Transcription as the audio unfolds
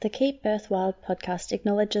The Keep Birth Wild podcast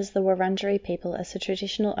acknowledges the Wurundjeri people as the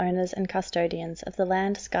traditional owners and custodians of the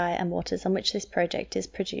land, sky and waters on which this project is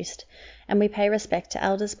produced, and we pay respect to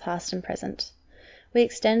elders past and present. We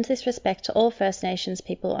extend this respect to all First Nations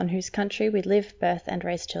people on whose country we live, birth and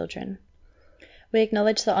raise children. We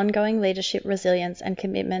acknowledge the ongoing leadership, resilience and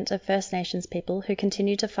commitment of First Nations people who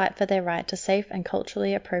continue to fight for their right to safe and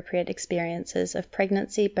culturally appropriate experiences of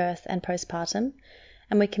pregnancy, birth and postpartum,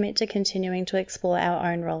 and we commit to continuing to explore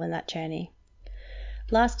our own role in that journey.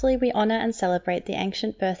 Lastly, we honour and celebrate the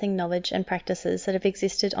ancient birthing knowledge and practices that have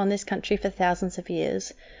existed on this country for thousands of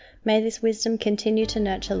years. May this wisdom continue to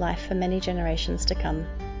nurture life for many generations to come.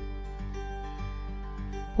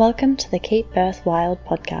 Welcome to the Keep Birth Wild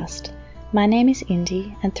podcast. My name is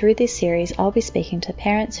Indy, and through this series I'll be speaking to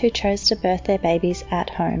parents who chose to birth their babies at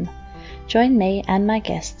home. Join me and my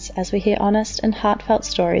guests as we hear honest and heartfelt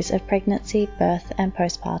stories of pregnancy, birth and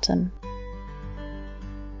postpartum.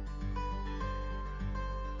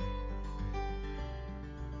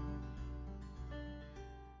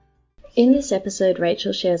 In this episode,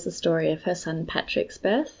 Rachel shares the story of her son Patrick's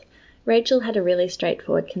birth. Rachel had a really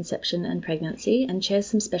straightforward conception and pregnancy and shares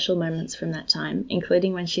some special moments from that time,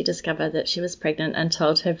 including when she discovered that she was pregnant and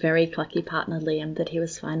told her very plucky partner Liam that he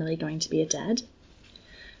was finally going to be a dad.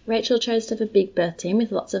 Rachel chose to have a big birth team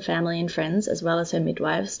with lots of family and friends, as well as her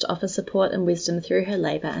midwives, to offer support and wisdom through her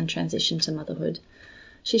labour and transition to motherhood.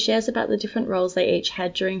 She shares about the different roles they each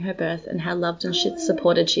had during her birth and how loved and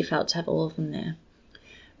supported she felt to have all of them there.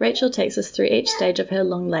 Rachel takes us through each stage of her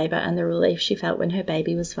long labour and the relief she felt when her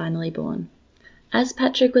baby was finally born. As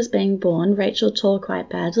Patrick was being born, Rachel tore quite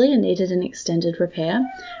badly and needed an extended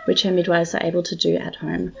repair, which her midwives are able to do at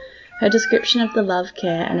home. Her description of the love,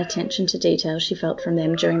 care and attention to detail she felt from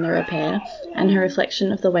them during the repair, and her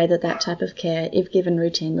reflection of the way that type of care, if given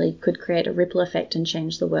routinely, could create a ripple effect and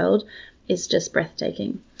change the world, is just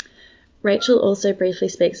breathtaking. Rachel also briefly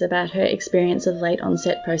speaks about her experience of late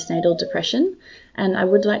onset postnatal depression, and I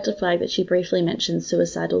would like to flag that she briefly mentions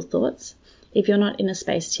suicidal thoughts. If you're not in a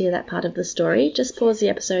space to hear that part of the story, just pause the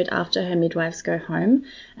episode after her midwives go home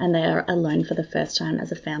and they are alone for the first time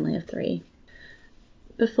as a family of 3.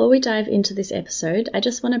 Before we dive into this episode, I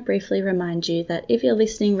just want to briefly remind you that if you're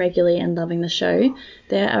listening regularly and loving the show,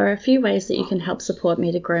 there are a few ways that you can help support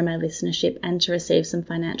me to grow my listenership and to receive some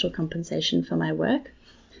financial compensation for my work.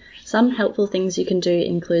 Some helpful things you can do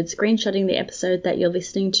include screenshotting the episode that you're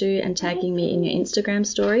listening to and tagging me in your Instagram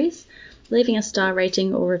stories, leaving a star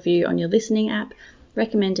rating or review on your listening app,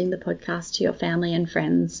 recommending the podcast to your family and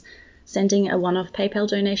friends, sending a one-off PayPal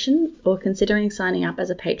donation, or considering signing up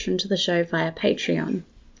as a patron to the show via Patreon.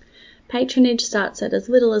 Patronage starts at as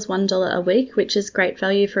little as $1 a week, which is great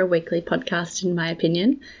value for a weekly podcast in my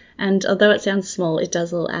opinion, and although it sounds small, it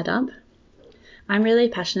does all add up. I'm really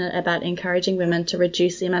passionate about encouraging women to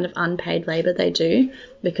reduce the amount of unpaid labour they do,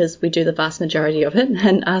 because we do the vast majority of it,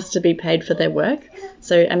 and ask to be paid for their work,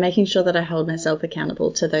 so I'm making sure that I hold myself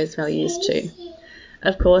accountable to those values too.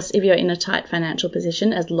 Of course, if you're in a tight financial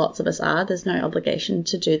position, as lots of us are, there's no obligation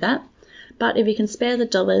to do that. But if you can spare the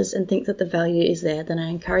dollars and think that the value is there, then I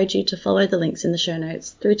encourage you to follow the links in the show notes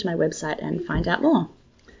through to my website and find out more.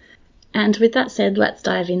 And with that said, let's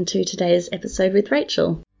dive into today's episode with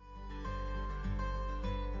Rachel.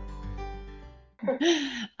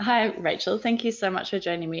 Hi, Rachel. Thank you so much for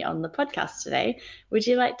joining me on the podcast today. Would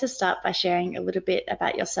you like to start by sharing a little bit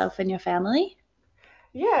about yourself and your family?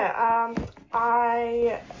 Yeah,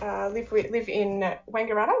 I live in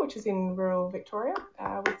Wangaratta, which is in rural Victoria,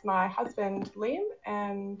 with my husband Liam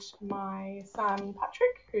and my son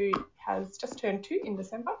Patrick, who has just turned 2 in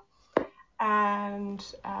December. And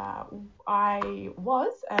I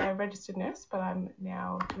was a registered nurse, but I'm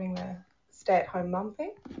now doing the stay-at-home mum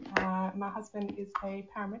thing. My husband is a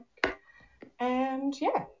paramedic, and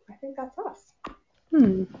yeah, I think that's us.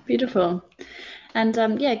 Beautiful. And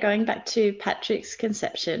going back to Patrick's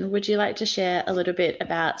conception, would you like to share a little bit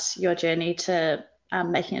about your journey to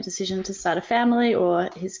making a decision to start a family or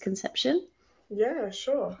his conception? Yeah,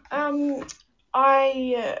 sure.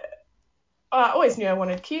 I always knew I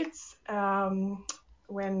wanted kids.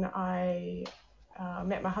 When I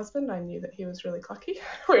met my husband, I knew that he was really clucky.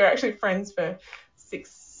 We were actually friends for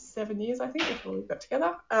 6-7 years, I think, before we got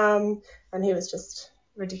together. And he was just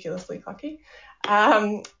ridiculously clucky.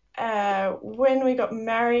 When we got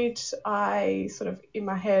married, I sort of in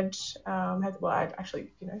my head I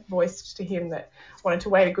actually voiced to him that I wanted to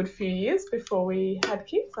wait a good few years before we had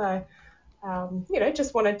kids. I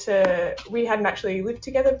just wanted to, we hadn't actually lived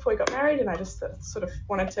together before we got married, and I just sort of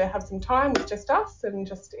wanted to have some time with just us and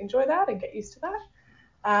just enjoy that and get used to that.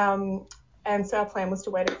 And so our plan was to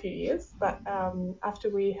wait a few years. But after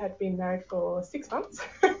we had been married for 6 months,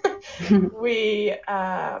 we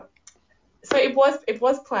so it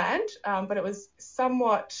was planned, but it was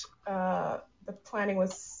somewhat the planning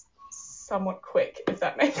was somewhat quick, if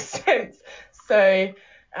that makes sense. So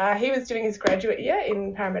he was doing his graduate year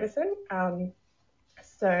in paramedicine.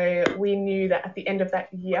 So we knew that at the end of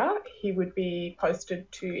that year, he would be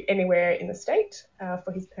posted to anywhere in the state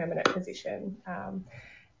for his permanent position.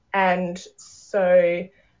 And so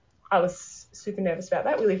I was super nervous about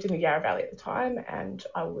that. We lived in the Yarra Valley at the time, and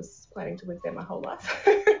I was planning to live there my whole life.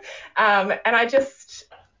 And I just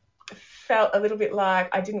felt a little bit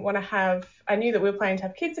like I didn't want to have, I knew that we were planning to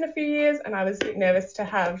have kids in a few years, and I was a bit nervous to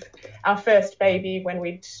have our first baby when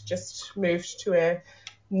we'd just moved to a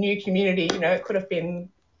new community. You know, it could have been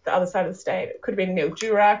the other side of the state. It could have been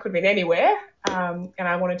Mildura, could have been anywhere. And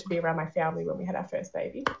I wanted to be around my family when we had our first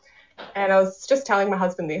baby. And I was just telling my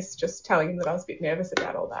husband this, just telling him that I was a bit nervous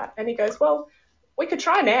about all that. And he goes, well, we could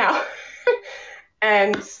try now.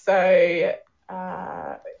 And so,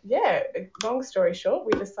 long story short,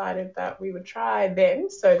 we decided that we would try then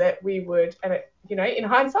so that we would, and it, you know, in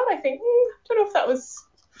hindsight, I think, I don't know if that was,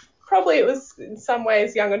 probably it was in some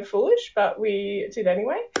ways young and foolish, but we did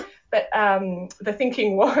anyway. But the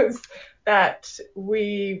thinking was that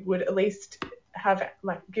we would at least have,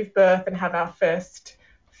 like, give birth and have our first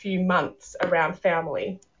few months around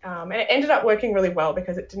family. And it ended up working really well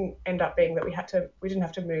because it didn't end up being that we didn't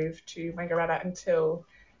have to move to Wangaratta until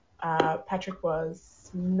Patrick was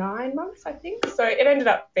 9 months, I think. So it ended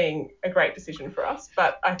up being a great decision for us,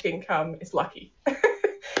 but I think it's lucky.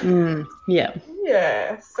 Yeah.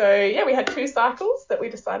 Yeah. So, yeah, we had 2 cycles that we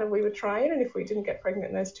decided we would try in, and if we didn't get pregnant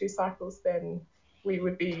in those 2 cycles, then we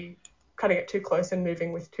would be cutting it too close and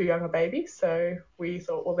moving with 2 younger babies. So we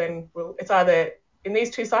thought, well, then it's either in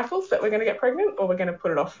these 2 cycles that we're going to get pregnant, or we're going to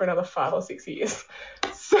put it off for another 5 or 6 years.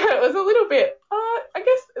 So it was a little bit, I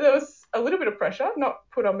guess there was a little bit of pressure, not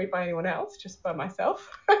put on me by anyone else, just by myself.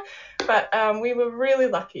 But we were really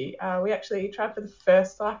lucky. We actually tried for the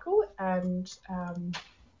first cycle, and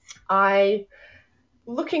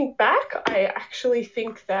looking back, I actually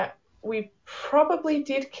think that we probably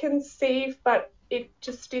did conceive, but it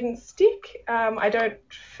just didn't stick. I don't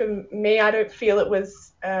feel it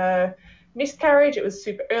was miscarriage. It was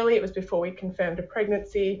super early. It was before we confirmed a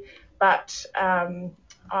pregnancy, but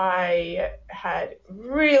I had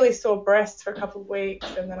really sore breasts for a couple of weeks,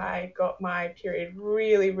 and then I got my period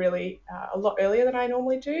really, really a lot earlier than I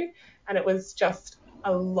normally do, and it was just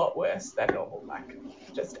a lot worse than normal, like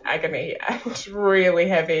just agony and really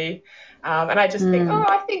heavy. And I just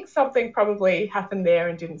I think something probably happened there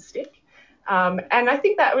and didn't stick. And I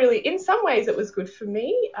think that really, in some ways, it was good for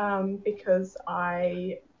me because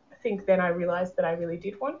I think then I realised that I really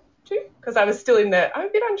did want to, because I was still I'm a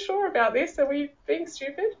bit unsure about this. Are we being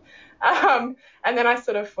stupid? And then I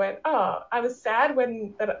sort of went, I was sad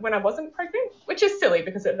when I wasn't pregnant, which is silly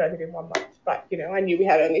because it had only been 1 month. But, you know, I knew we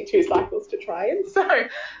had only 2 cycles to try in. So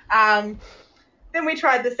then we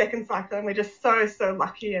tried the second cycle, and we're just so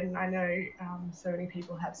lucky. And I know so many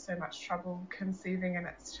people have so much trouble conceiving, and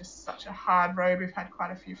it's just such a hard road. We've had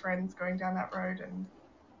quite a few friends going down that road, and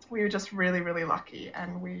we were just really, really lucky.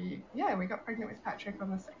 And we got pregnant with Patrick on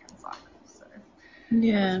the second cycle. So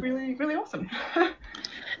it was really, really awesome.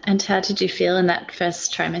 And how did you feel in that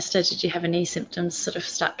first trimester? Did you have any symptoms sort of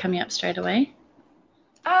start coming up straight away?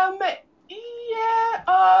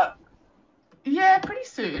 Yeah, pretty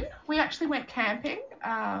soon. We actually went camping,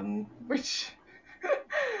 which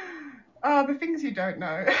the things you don't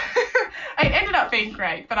know. It ended up being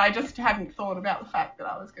great, but I just hadn't thought about the fact that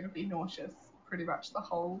I was going to be nauseous pretty much the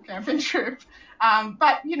whole camping trip.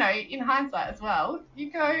 But, you know, in hindsight as well,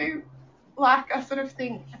 you go, like, I sort of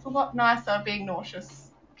think it's a lot nicer being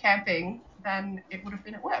nauseous camping than it would have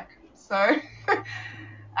been at work. So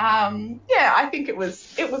I think it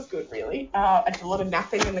was good, really. I did a lot of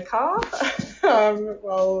napping in the car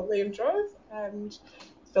while Liam drove, and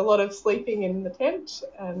a lot of sleeping in the tent,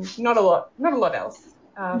 and not a lot else.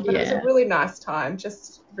 But it was a really nice time,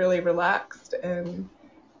 just really relaxed, and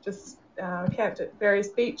just camped at various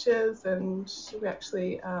beaches, and we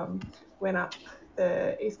actually went up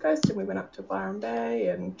the east coast, and we went up to Byron Bay,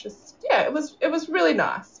 and just it was really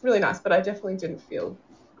nice, but I definitely didn't feel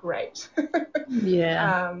great.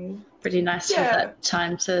 Pretty nice to have that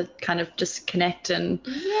time to kind of just connect and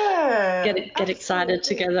get excited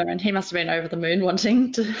together. And he must have been over the moon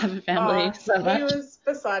wanting to have a family so much. He was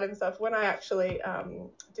beside himself. When I actually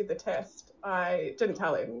did the test, I didn't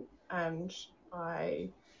tell him, and I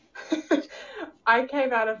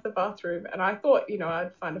came out of the bathroom, and I thought, you know,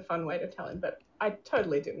 I'd find a fun way to tell him, but I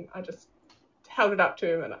totally didn't. I just held it up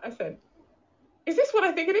to him, and I said, is this what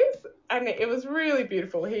I think it is? And it was really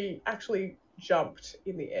beautiful. He actually jumped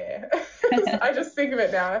in the air. I just think of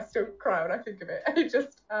it now. I still cry when I think of it. He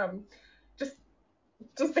just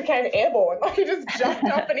just became airborne. Like he just jumped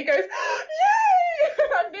up and he goes, yay!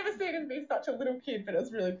 I've never seen him be such a little kid, but it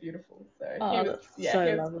was really beautiful. So he was, that's so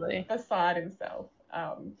he was lovely. beside himself.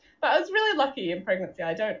 But I was really lucky in pregnancy.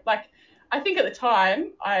 I think at the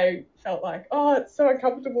time I felt like, oh, it's so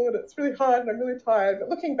uncomfortable and it's really hard and I'm really tired. But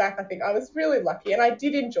looking back, I think I was really lucky and I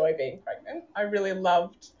did enjoy being pregnant. I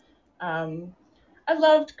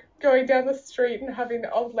loved going down the street and having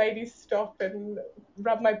old ladies stop and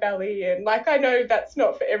rub my belly. And like, I know that's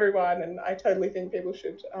not for everyone, and I totally think people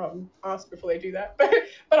should ask before they do that.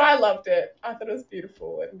 But I loved it. I thought it was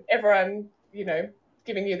beautiful, and everyone,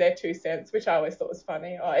 giving you their 2 cents, which I always thought was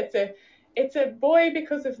funny. Oh, it's a boy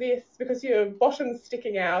because of this, because your bottom's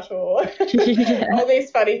sticking out, or all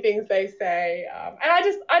these funny things they say. And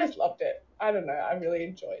I just loved it. I don't know. I really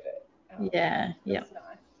enjoyed it. Yeah, It yeah, was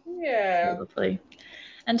nice. Yeah. lovely.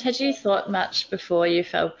 And had you thought much before you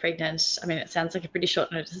fell pregnant? I mean, it sounds like a pretty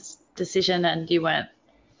short notice decision, and you weren't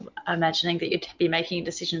imagining that you'd be making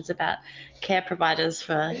decisions about care providers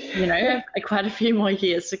for, quite a few more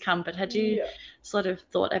years to come. But had you Yeah. sort of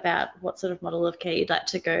thought about what sort of model of care you'd like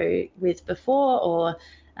to go with before, or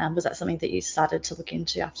was that something that you started to look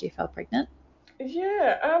into after you fell pregnant?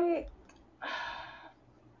 Yeah.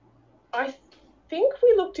 I think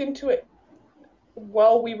we looked into it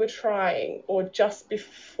while we were trying, or just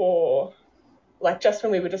before, like just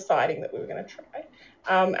when we were deciding that we were going to try.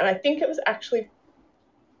 And I think it was actually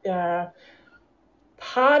uh,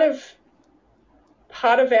 part of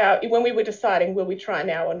our, when we were deciding will we try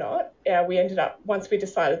now or not. We ended up, once we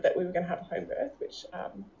decided that we were going to have a home birth, which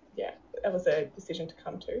yeah, that was a decision to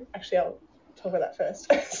come to. Actually, I'll talk about that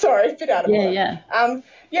first. Sorry, a bit out of order. Yeah.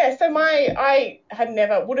 Yeah, so I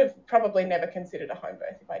would have probably never considered a home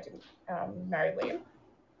birth if I didn't marry Liam.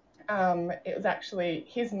 It was actually,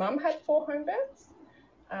 his mum had 4 home births.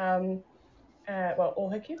 Well, all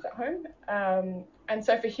her kids at home. And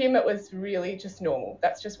so for him, it was really just normal.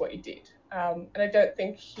 That's just what you did. And I don't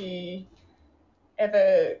think he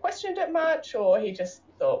ever questioned it much, or he just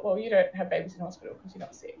thought, well, you don't have babies in hospital because you're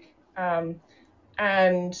not sick.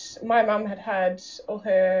 And my mum had all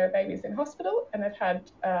her babies in hospital and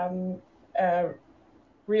had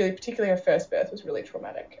really, particularly her first birth was really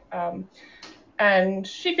traumatic. And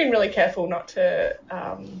she'd been really careful not to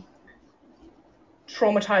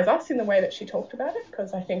traumatize us in the way that she talked about it,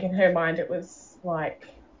 because I think in her mind it was like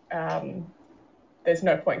there's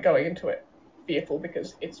no point going into it fearful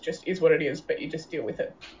because it's just is what it is, but you just deal with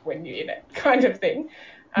it when you're in it, kind of thing.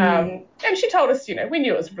 And she told us, we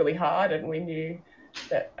knew it was really hard, and we knew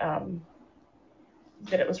that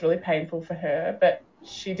that it was really painful for her, but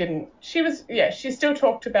she still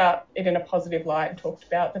talked about it in a positive light and talked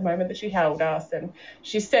about the moment that she held us. And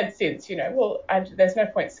she said since, there's no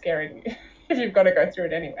point scaring you if you've got to go through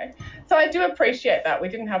it anyway. So I do appreciate that. We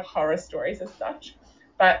didn't have horror stories as such,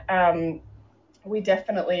 but I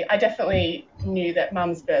definitely knew that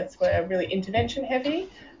mum's births were really intervention heavy.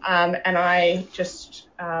 And I just,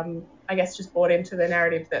 I guess, just bought into the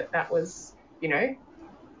narrative that was,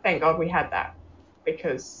 thank God we had that,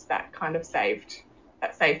 because that kind of saved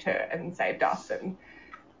her and saved us. And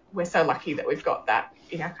we're so lucky that we've got that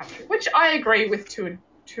in our country, which I agree with to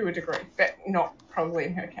a degree, but not probably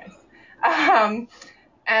in her case.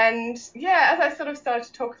 And yeah, as I sort of started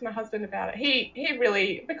to talk to my husband about it, he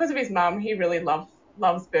really, because of his mum, he really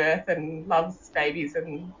loves birth and loves babies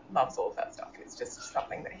and loves all of that stuff. It's just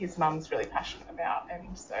something that his mum's really passionate about,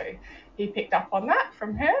 and so he picked up on that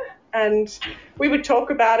from her. And we would talk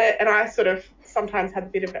about it, and I sort of sometimes had a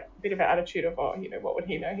bit of an attitude of, oh, what would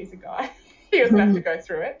he know? He's a guy. He was going to have to go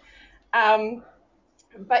through it.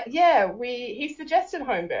 But yeah, he suggested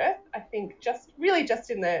home birth. I think just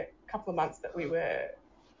in the couple of months that we were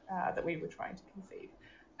trying to conceive,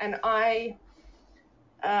 and I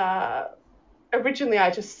originally I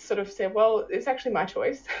just sort of said, well, it's actually my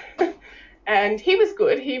choice. And he was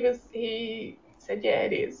good. He said, yeah,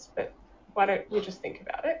 it is, but why don't we just think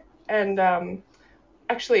about it? And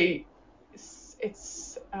actually,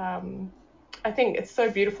 it's I think it's so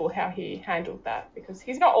beautiful how he handled that, because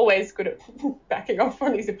he's not always good at backing off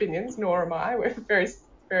on his opinions, nor am I. We're very,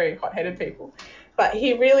 very hot-headed people. But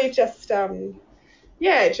he really just,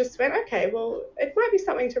 just went, okay, well, it might be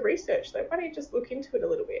something to research, though. Why don't you just look into it a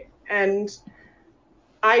little bit? And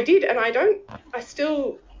I did, and I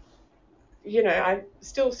still, I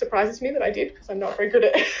still surprises me that I did, because I'm not very good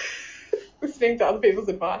at listening to other people's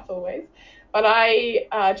advice always. But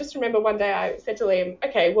I just remember one day I said to Liam,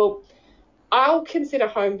 okay, well, I'll consider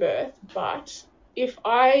home birth, but if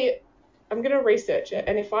I I'm going to research it.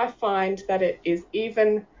 And if I find that it is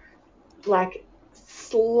even like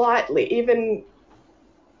slightly, even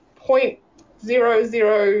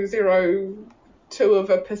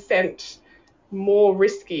 0.0002% more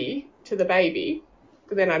risky to the baby,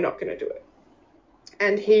 then I'm not going to do it.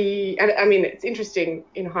 And I mean, it's interesting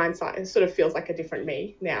in hindsight, it sort of feels like a different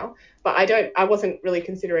me now, but I wasn't really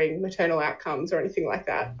considering maternal outcomes or anything like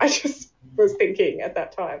that. I just was thinking at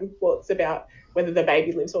that time, well, it's about whether the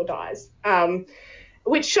baby lives or dies,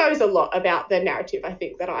 which shows a lot about the narrative, I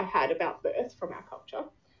think, that I had about birth from our culture.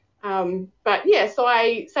 But yeah, so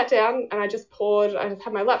I sat down and I just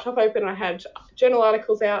had my laptop open, and I had journal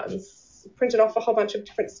articles out and printed off a whole bunch of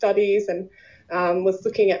different studies, and was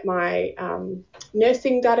looking at my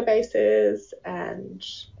nursing databases and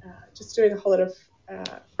just doing a whole lot of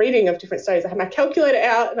reading of different studies. I had my calculator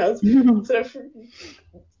out and I was sort of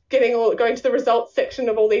going to the results section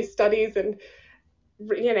of all these studies and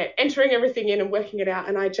entering everything in and working it out.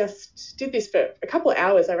 And I just did this for a couple of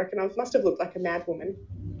hours. I reckon I must have looked like a mad woman.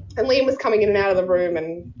 And Liam was coming in and out of the room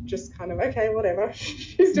and just kind of, okay, whatever,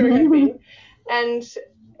 she's doing her thing. And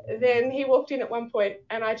then he walked in at one point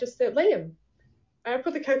and I just said, Liam. And I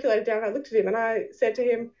put the calculator down and I looked at him and I said to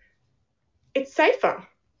him, it's safer.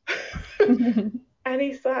 And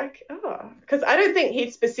he's like, oh, because I don't think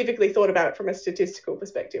he'd specifically thought about it from a statistical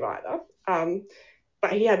perspective either.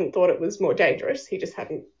 But he hadn't thought it was more dangerous. He just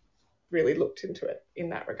hadn't really looked into it in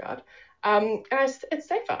that regard. And I said, it's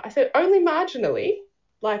safer. I said, only marginally,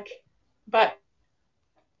 but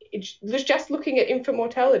just looking at infant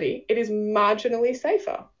mortality, it is marginally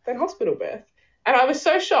safer than hospital birth. And I was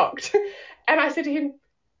so shocked. And I said to him,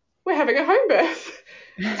 we're having a home birth.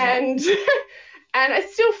 And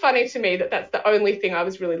it's still funny to me that that's the only thing I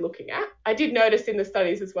was really looking at. I did notice in the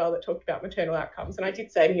studies as well that talked about maternal outcomes, and I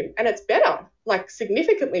did say to him, and it's better, like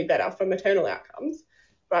significantly better for maternal outcomes,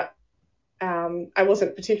 but I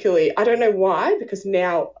wasn't particularly, I don't know why, because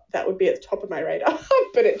now that would be at the top of my radar,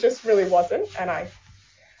 but it just really wasn't. And I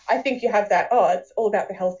think you have that, it's all about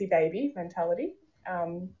the healthy baby mentality.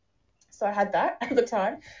 So I had that at the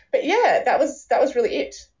time. But yeah, that was really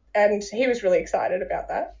it. And he was really excited about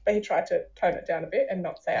that, but he tried to tone it down a bit and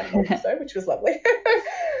not say I told you so, which was lovely.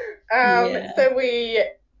 So we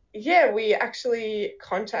actually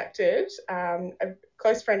contacted a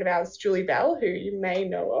close friend of ours, Julie Bell, who you may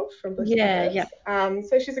know of from Bliss Births.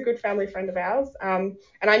 So she's a good family friend of ours. And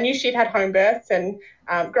I knew she'd had home births, and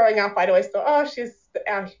growing up I'd always thought, she's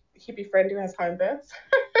our hippie friend who has home births.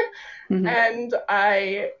 And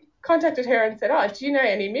I contacted her and said, do you know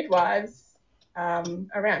any midwives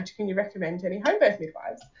around? Can you recommend any home birth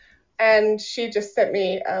midwives? And she just sent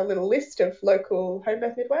me a little list of local home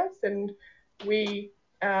birth midwives, and we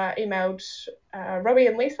emailed Robbie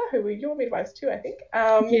and Lisa, who were your midwives too, I think.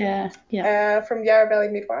 From Yarra Valley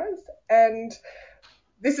Midwives. And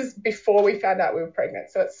this is before we found out we were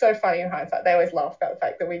pregnant, so it's so funny in hindsight. They always laugh about the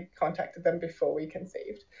fact that we contacted them before we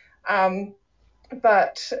conceived.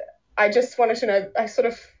 But I just wanted to know, I sort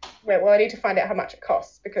of went, well, I need to find out how much it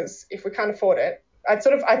costs, because if we can't afford it, I'd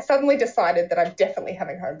suddenly decided that I'm definitely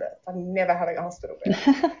having home birth. I'm never having a hospital birth.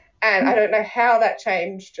 And I don't know how that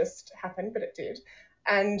change just happened, but it did.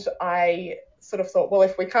 And I sort of thought, well,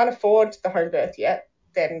 if we can't afford the home birth yet,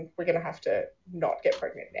 then we're going to have to not get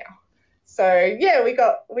pregnant now. So yeah, we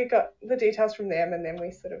got the details from them, and then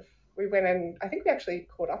we went, and I think we actually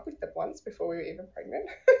caught up with them once before we were even pregnant.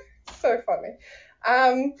 So funny.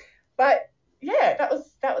 But yeah, that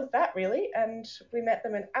was that really. And we met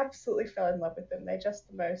them and absolutely fell in love with them. They're just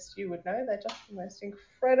the most, you would know, they're just the most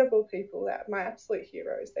incredible people. That my absolute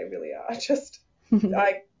heroes. They really are.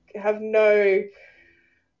 I have no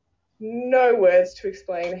words to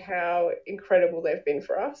explain how incredible they've been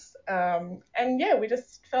for us. And yeah, we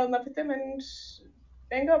just fell in love with them and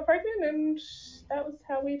then got pregnant, and that was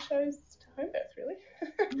how we chose to home birth, really.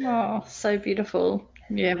 Oh, so beautiful.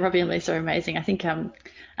 Yeah, Robbie and Lisa are amazing. I think I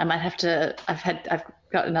might have to, I've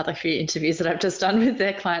got another few interviews that I've just done with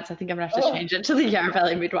their clients. I think I'm gonna have to change it to the Yarra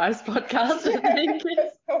Valley Midwives podcast.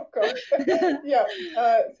 Yes. Oh gosh. Yeah,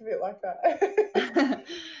 it's a bit like that.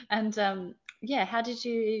 And how did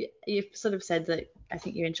you've sort of said that I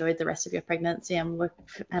think you enjoyed the rest of your pregnancy and were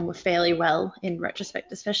fairly well in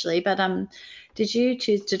retrospect, especially. But did you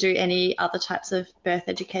choose to do any other types of birth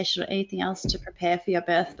education or anything else to prepare for your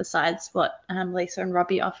birth besides what Lisa and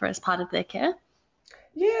Robbie offer as part of their care?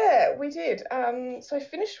 Yeah, we did. So I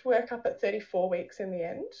finished work up at 34 weeks in the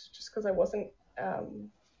end, just because I wasn't.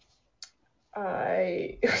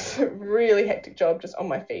 It was a really hectic job, just on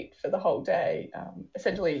my feet for the whole day.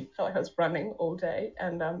 Essentially felt like I was running all day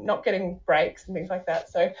and not getting breaks and things like that.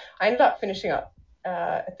 So I ended up finishing up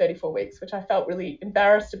at 34 weeks, which I felt really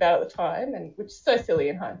embarrassed about at the time, and which is so silly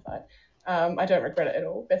in hindsight. I don't regret it at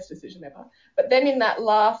all. Best decision ever. But then in those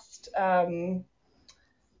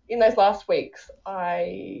last weeks,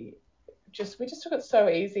 we just took it so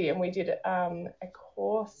easy, and we did a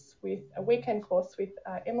weekend course with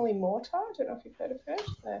Emily Mortar. I don't know if you've heard of her.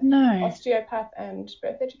 She's an osteopath and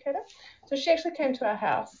birth educator. So she actually came to our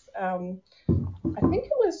house. I think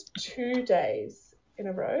it was 2 days in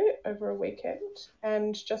a row over a weekend,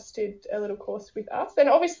 and just did a little course with us. And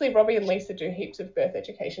obviously Robbie and Lisa do heaps of birth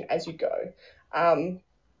education as you go.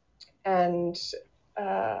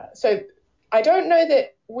 So I don't know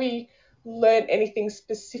that we learned anything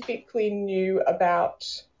specifically new about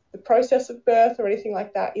the process of birth or anything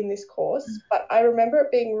like that in this course, but I remember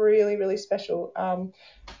it being really, really special.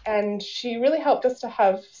 And she really helped us to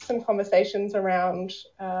have some conversations around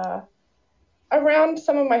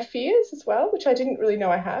some of my fears as well, which I didn't really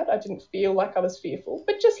know I had. I didn't feel like I was fearful,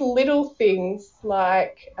 but just little things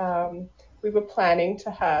like we were planning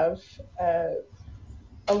to have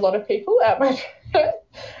a lot of people at my birth.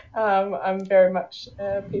 I'm very much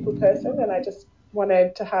a people person, and I just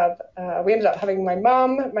wanted to have, we ended up having my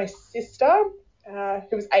mum, my sister,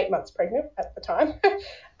 who was 8 months pregnant at the time,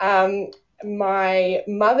 my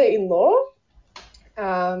mother-in-law,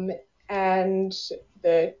 and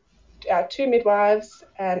our 2 midwives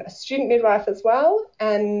and a student midwife as well,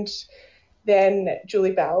 and then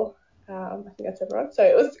Julie Bell. I think that's everyone. So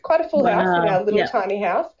it was quite a full house in our little tiny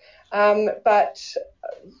house. But,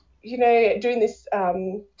 you know, doing this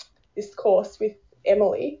course with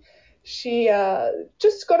Emily, she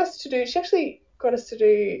just got us to do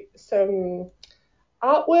some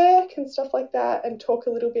artwork and stuff like that, and talk a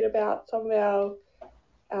little bit about some of our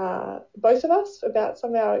both of us, about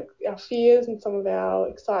some of our fears and some of our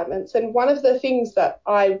excitements. And one of the things that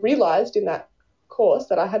I realised in that course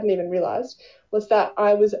that I hadn't even realised was that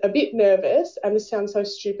I was a bit nervous, and this sounds so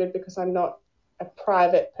stupid because I'm not a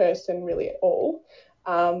private person really at all,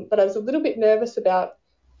 but I was a little bit nervous about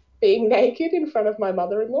being naked in front of my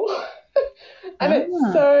mother-in-law. And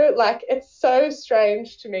it's so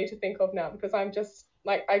strange to me to think of now, because I'm just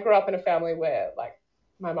like, I grew up in a family where like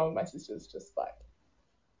my mum and my sisters just like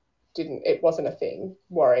it wasn't a thing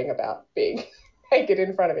worrying about being naked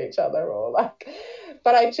in front of each other, or like,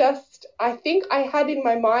 but I think I had in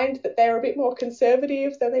my mind that they were a bit more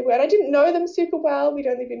conservative than they were. And I didn't know them super well. We'd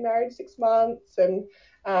only been married 6 months, and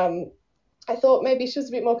I thought maybe she was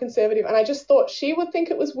a bit more conservative, and I just thought she would think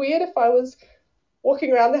it was weird if I was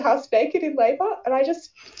walking around the house naked in labour. And I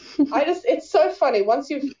just it's so funny. Once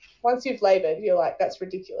you've laboured, you're like, that's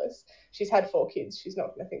ridiculous. She's had 4 kids. She's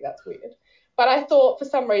not going to think that's weird. But I thought for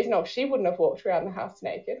some reason, she wouldn't have walked around the house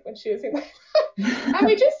naked when she was in labour. And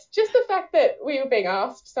we just the fact that we were being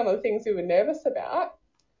asked some of the things we were nervous about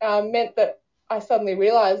meant that I suddenly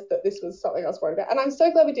realised that this was something I was worried about. And I'm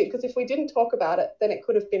so glad we did, because if we didn't talk about it, then it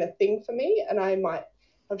could have been a thing for me, and I might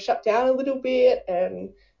have shut down a little bit and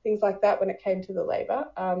things like that when it came to the labour.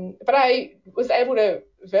 But I was able to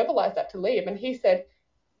verbalise that to Liam, and he said,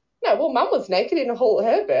 no, well, Mum was naked in all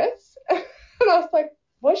her births. And I was like,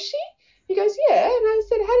 was she? He goes, yeah. And I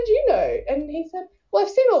said, how did you know? And he said, well,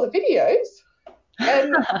 I've seen all the videos.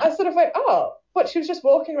 And I sort of went, oh, what, she was just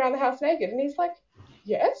walking around the house naked? And he's like,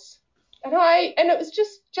 yes. And it was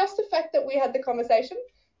just the fact that we had the conversation,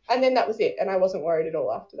 and then that was it, and I wasn't worried at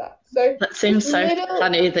all after that. So that seems so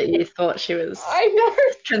funny that you thought she was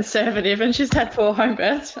conservative, and she's had 4 home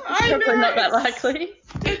births. It's probably not that likely.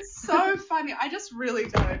 It's so funny. I just really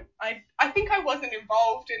don't. I think I wasn't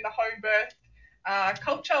involved in the home birth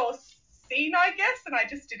culture or scene, I guess, and I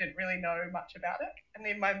just didn't really know much about it. And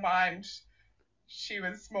in my mind, she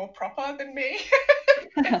was more proper than me.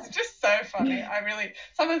 It's just so funny.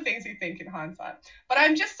 Some of the things you think in hindsight. But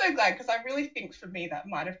I'm just so glad, because I really think for me that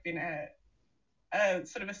might have been a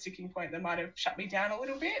sort of a sticking point that might have shut me down a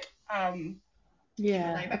little bit. And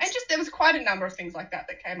just there was quite a number of things like that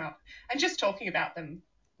came up, and just talking about them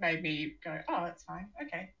made me go, oh, that's fine.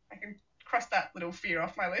 Okay, I can cross that little fear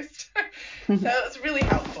off my list. So it was really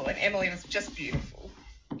helpful, and Emily was just beautiful.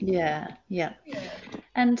 Yeah.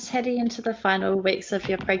 And heading into the final weeks of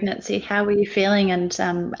your pregnancy, how were you feeling, and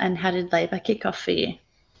how did labour kick off for you?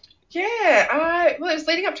 Yeah, it was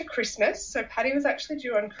leading up to Christmas, so Paddy was actually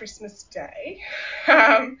due on Christmas Day,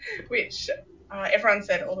 which everyone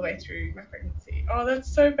said all the way through my pregnancy, oh, that's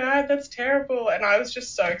so bad, that's terrible, and I was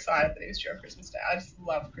just so excited that he was due on Christmas Day. I just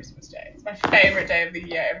love Christmas Day. It's my favourite day of the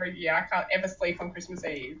year. Every year I can't ever sleep on Christmas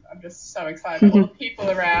Eve. I'm just so excited. All the people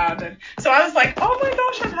around, and so I was like, oh my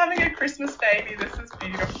gosh, I'm having a Christmas baby. This is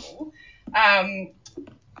beautiful.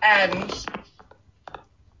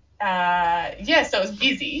 so it was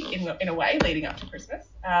busy in a way leading up to Christmas.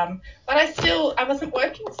 But I wasn't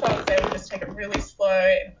working, so I was able to just take it really slow.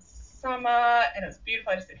 And it was summer and it was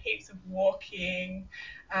beautiful. I just did heaps of walking.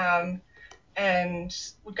 And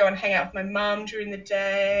we'd go and hang out with my mum during the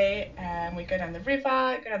day, and we'd go down the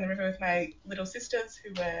river with my little sisters who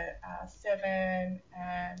were 7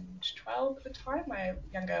 and 12 at the time, my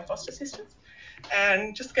younger foster sisters,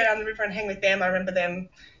 and just go down the river and hang with them. I remember them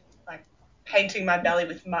like painting my belly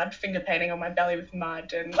with mud, finger painting on my belly with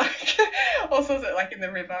mud, and like all sorts of like in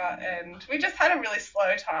the river, and we just had a really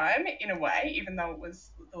slow time in a way, even though it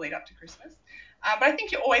was the lead up to Christmas. But I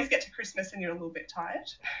think you always get to Christmas and you're a little bit tired.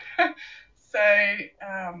 So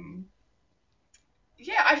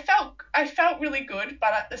I felt really good,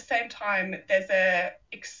 but at the same time, there's a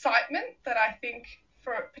excitement that I think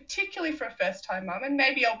particularly for a first time mum, and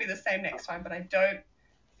maybe I'll be the same next time, but I don't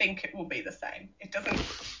think it will be the same. It doesn't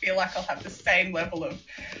feel like I'll have the same level of,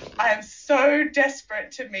 I am so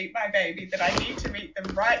desperate to meet my baby that I need to meet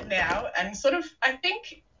them right now. And sort of, I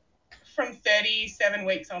think from 37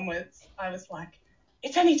 weeks onwards, I was like,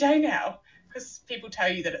 it's any day now. Because people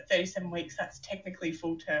tell you that at 37 weeks, that's technically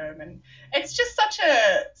full term. And it's just such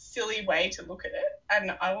a silly way to look at it.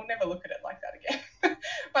 And I will never look at it like that again.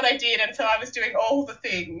 But I did. And so I was doing all the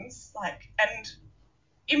things and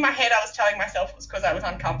in my head, I was telling myself it was because I was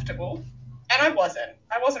uncomfortable. And I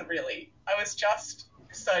wasn't really. I was just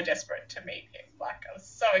so desperate to meet him. Like, I was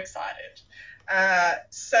so excited.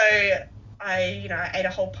 So I ate a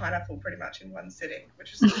whole pineapple pretty much in one sitting,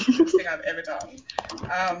 which is the first thing I've ever done.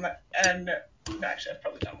 And no, actually, I've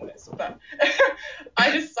probably done worse. But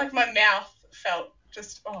I just, like, my mouth felt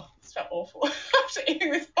just, it felt awful after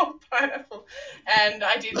eating this whole pineapple. And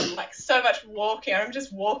I did, like, so much walking. I'm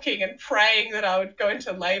just walking and praying that I would go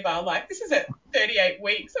into labour. Like, this is at 38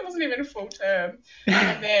 weeks. It wasn't even a full term.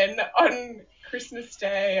 And then on Christmas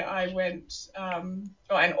Day, I went,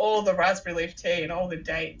 and all the raspberry leaf tea and all the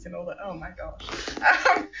dates and all the, oh my gosh.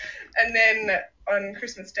 And then on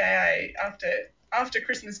Christmas Day, after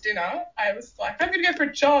Christmas dinner, I was like, I'm going to go for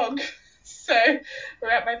a jog. So we're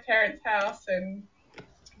at my parents' house and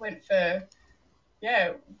went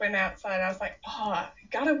outside. I was like,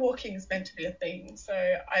 gutter walking is meant to be a thing. So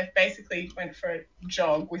I basically went for a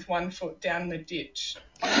jog with one foot down the ditch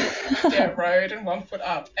on the dirt road and one foot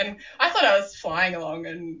up. And I thought I was flying along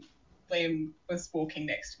and Liam was walking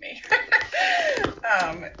next to me.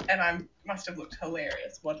 And I must have looked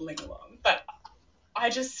hilarious waddling along. But I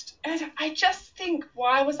just think,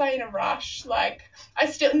 why was I in a rush? Like,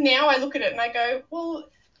 now I look at it and I go, well,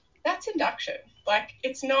 that's induction. Like,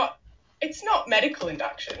 it's not medical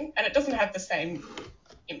induction, and it doesn't have the same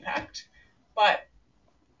impact, but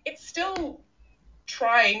it's still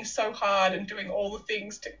trying so hard and doing all the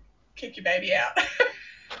things to kick your baby out.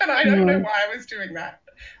 And I don't know why I was doing that,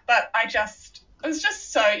 but you're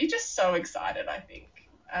just so excited, I think,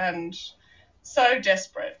 and so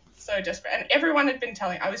desperate. And everyone had been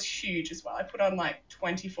telling, I was huge as well. I put on like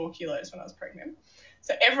 24 kilos when I was pregnant.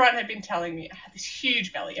 So everyone had been telling me I had this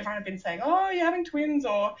huge belly. Everyone had been saying, oh, you're having twins,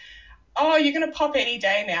 or, oh, you're going to pop any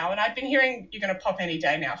day now. And I'd been hearing you're going to pop any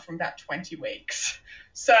day now from about 20 weeks.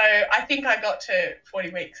 So I think I got to 40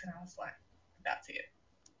 weeks and I was like, that's it.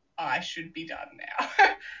 I should be done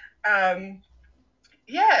now.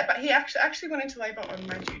 But he actually went into labour on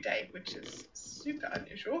my due date, which is super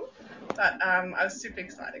unusual. But I was super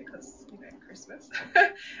excited because, Christmas. So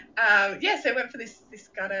I went for this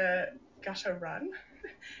gutter run.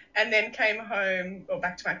 And then came home, or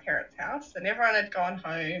back to my parents' house, and everyone had gone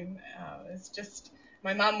home. It was just,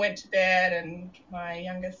 my mum went to bed and my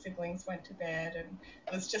younger siblings went to bed, and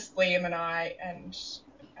it was just Liam and I and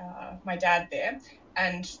my dad there.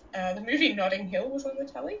 And the movie Notting Hill was on the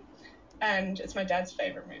telly, and it's my dad's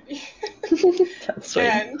favourite movie. That's sweet.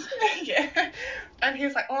 And he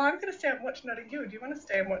was like, I'm going to stay and watch Notting Hill. Do you want to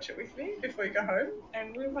stay and watch it with me before you go home?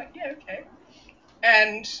 And we were like, yeah, okay.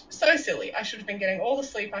 And so silly. I should have been getting all the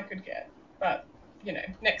sleep I could get, but,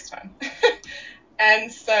 next time.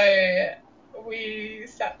 And so we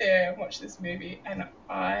sat there and watched this movie, and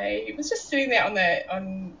I was just sitting there on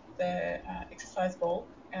the exercise ball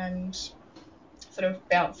and sort of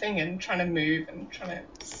bouncing and trying to move and trying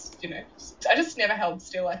to, I just never held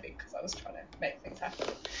still, I think, because I was trying to make things happen.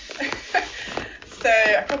 So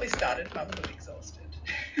I probably started motherhood exhausted.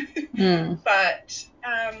 But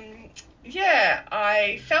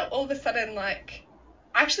I felt all of a sudden like,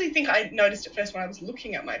 I actually think I noticed at first when I was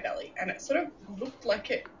looking at my belly, and it sort of looked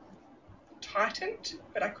like it tightened,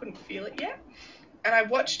 but I couldn't feel it yet. And I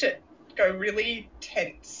watched it go really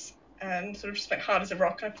tense and sort of just went hard as a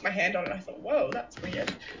rock, and I put my hand on it and I thought, whoa, that's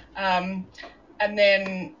weird. And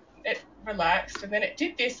then it relaxed, and then it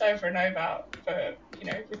did this over and over for,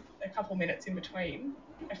 with a couple minutes in between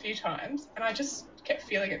a few times, and I just kept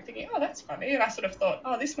feeling it, thinking, oh, that's funny, and I sort of thought,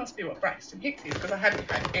 oh, this must be what Braxton Hicks is, because I hadn't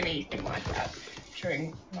had anything like that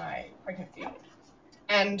during my pregnancy.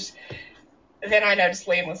 And then I noticed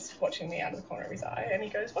Liam was watching me out of the corner of his eye, and he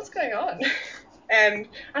goes, what's going on? And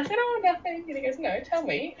I said, oh, nothing. And he goes, no, tell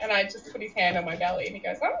me. And I just put his hand on my belly, and he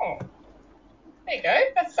goes, oh, there you go,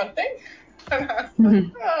 that's something. And I was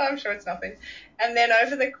like, oh, I'm sure it's nothing. And then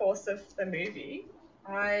over the course of the movie,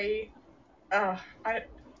 I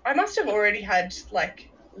must have already had like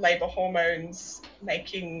labor hormones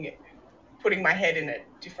putting my head in a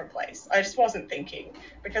different place. I just wasn't thinking,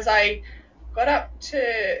 because I got up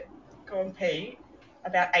to go and pee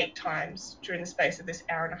about 8 times during the space of this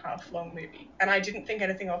hour and a half long movie, and I didn't think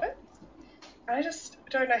anything of it. I just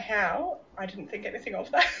don't know how I didn't think anything of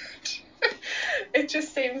that. It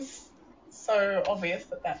just seems so obvious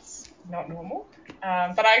that that's not normal.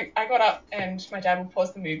 But I got up, and my dad would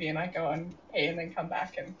pause the movie, and I'd go and pee and then come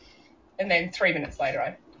back, and then 3 minutes later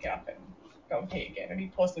I'd get up and go and pee again, and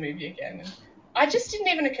he'd pause the movie again. And I just didn't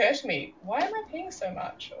even occur to me, why am I peeing so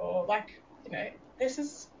much? Or like, this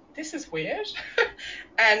is weird.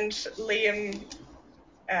 And Liam,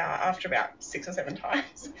 after about 6 or 7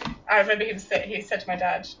 times, I remember he said to my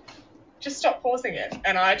dad, just stop pausing it.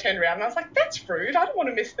 And I turned around and I was like, that's rude, I don't want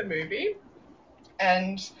to miss the movie.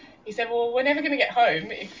 And he said, well, we're never going to get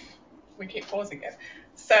home if we keep pausing it.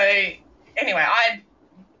 So anyway, I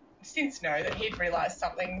since know that he'd realised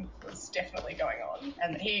something was definitely going on,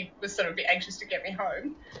 and that he was sort of a bit anxious to get me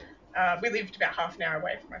home. We lived about half an hour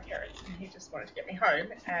away from my parents, and he just wanted to get me home,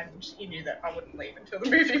 and he knew that I wouldn't leave until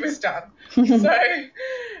the movie was done. So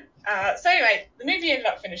anyway, the movie ended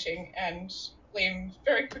up finishing, and Liam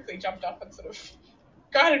very quickly jumped up and sort of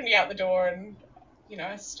guided me out the door, and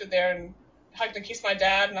I stood there and hugged and kissed my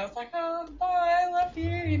dad, and I was like, oh, bye, I love you,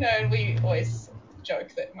 and we always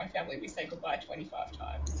joke that in my family we say goodbye 25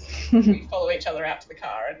 times. We follow each other out to the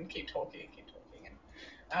car and keep talking,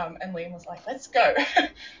 and Liam was like, let's go.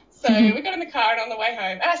 So we got in the car, and on the way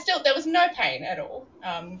home, and there was no pain at all,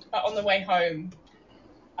 but on the way home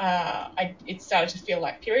it started to feel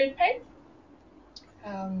like period pain.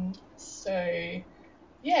 So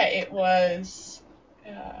yeah, it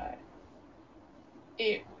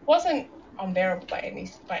wasn't unbearable by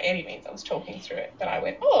any means. I was talking through it, but I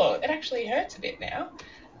went, oh, it actually hurts a bit now.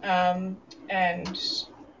 And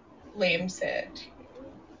Liam said,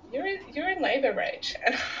 you're in labour, Rach.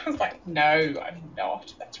 And I was like, no, I'm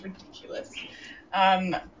not. That's ridiculous.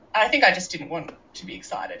 I think I just didn't want to be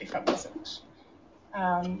excited if I wasn't.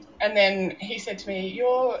 And then he said to me,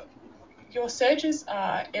 your surges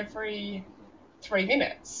are every 3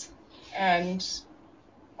 minutes. And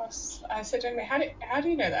I said to him, how do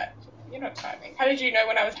you know that? You're not timing. How did you know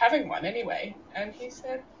when I was having one anyway? And he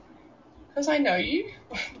said, because I know you.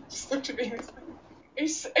 Just looked at me and was like,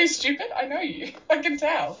 are you stupid? I know you. I can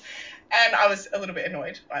tell. And I was a little bit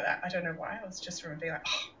annoyed by that. I don't know why. I was just remembering being like,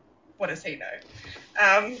 oh, what does he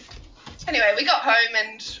know? Anyway, we got home,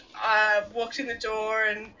 and I walked in the door,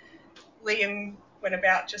 and Liam went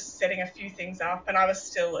about just setting a few things up, and I was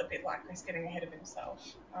still a bit like he's getting ahead of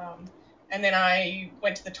himself. And then I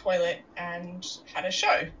went to the toilet and had a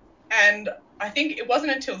show. And I think it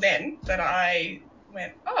wasn't until then that I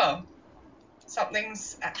went, oh,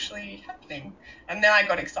 something's actually happening. And then I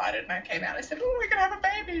got excited, and I came out and I said, oh, we're going to have a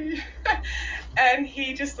baby. And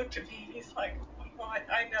he just looked at me, and he's like, oh,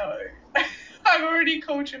 I know. I've already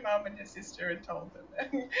called your mum and your sister and told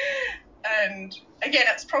them. And again,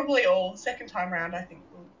 it's probably all second time around. I think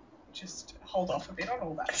we'll just hold off a bit on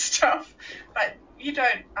all that stuff. But you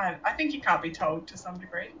don't, I think you can't be told to some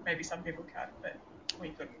degree. Maybe some people can, but we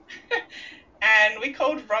couldn't. And we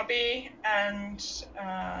called Robbie, and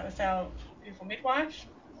that's our beautiful midwife.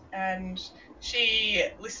 And she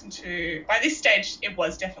listened to, by this stage, it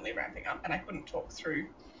was definitely ramping up, and I couldn't talk through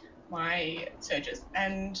my surges.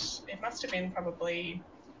 And it must have been probably,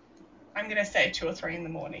 I'm going to say 2 or 3 in the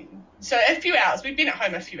morning. So a few hours. We'd been at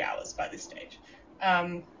home a few hours by this stage.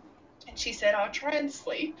 And she said, I'll try and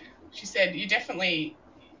sleep. She said, you're definitely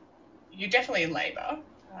in labour.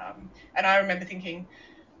 And I remember thinking,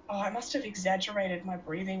 oh, I must have exaggerated my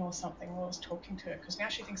breathing or something while I was talking to her, because now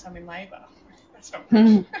she thinks I'm in labour. That's not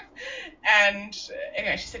good. And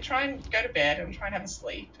anyway, she said, try and go to bed and try and have a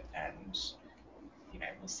sleep, and,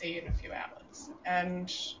 we'll see you in a few hours.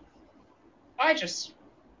 And I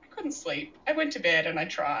couldn't sleep. I went to bed and I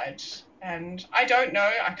tried, and I don't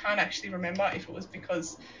know, I can't actually remember if it was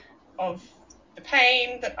because of the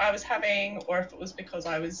pain that I was having, or if it was because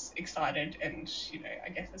I was excited, and I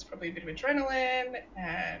guess there's probably a bit of adrenaline,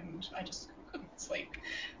 and I just couldn't sleep.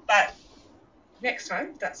 But next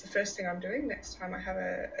time, that's the first thing I'm doing. Next time I have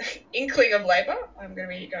a inkling of labour, I'm going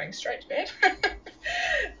to be going straight to bed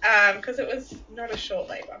because it was not a short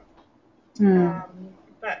labour.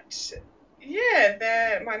 But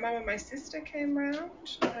yeah, my mum and my sister came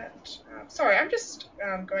round. Sorry, I'm just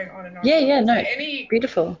going on and on. Yeah, no, any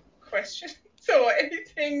beautiful questions or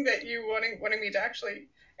anything that you wanting me to actually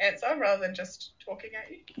answer rather than just talking at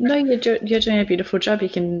you? No, you're doing a beautiful job. You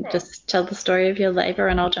can just tell the story of your labour,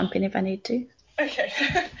 and I'll jump in if I need to. Okay.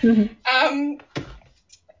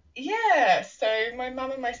 Yeah, so my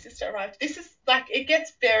mum and my sister arrived. This is it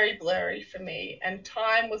gets very blurry for me, and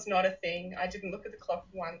time was not a thing. I didn't look at the clock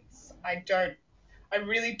once. I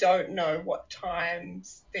really don't know what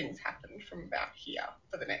times things happened from about here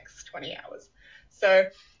for the next 20 hours. So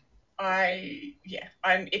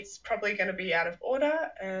it's probably going to be out of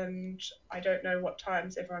order, and I don't know what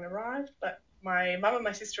times everyone arrived, but my mum and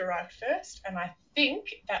my sister arrived first, and I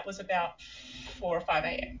think that was about 4 or 5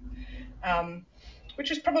 a.m., which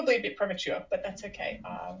was probably a bit premature, but that's okay.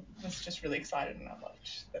 I was just really excited, and I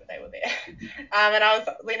loved that they were there. And I was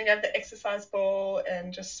leaning over the exercise ball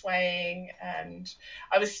and just swaying, and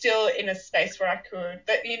I was still in a space where I could,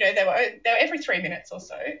 but they were every 3 minutes or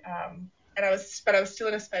so. And I was still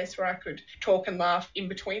in a space where I could talk and laugh in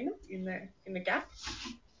between them in the gap,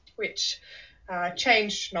 which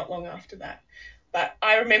changed not long after that. But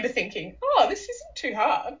I remember thinking, this isn't too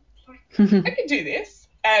hard. I can do this.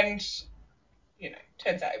 And,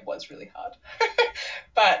 turns out it was really hard.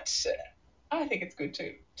 But I think it's good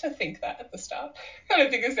to think that at the start. I don't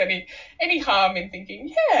think there's any harm in thinking,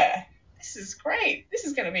 yeah, this is great. This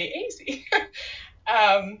is going to be easy.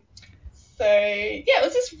 So yeah, it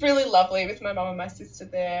was just really lovely with my mum and my sister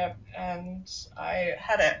there, and I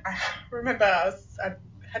remember I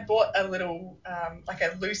had bought a little a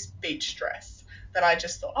loose beach dress that I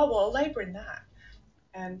just thought, I'll labour in that,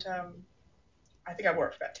 and I think I wore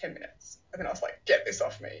it for about 10 minutes, and then I was like, get this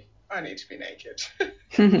off me, I need to be naked.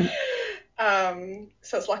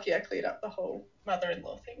 So it's lucky I cleared up the whole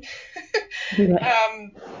mother-in-law thing. Yeah.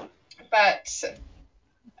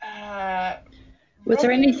 Was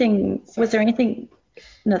there anything?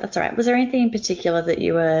 No, that's all right. Was there anything in particular that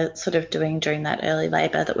you were sort of doing during that early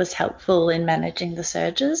labour that was helpful in managing the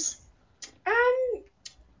surges?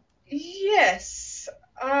 Yes.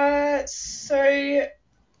 So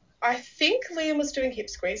I think Liam was doing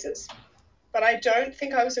hip squeezes, but I don't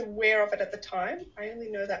think I was aware of it at the time. I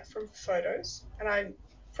only know that from photos, and I'm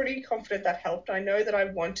pretty confident that helped. I know that I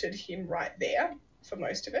wanted him right there for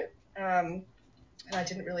most of it. And I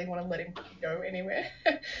didn't really want to let him go anywhere.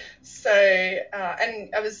 So,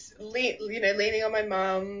 and I was, leaning on my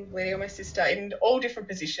mum, leaning on my sister in all different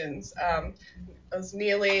positions. I was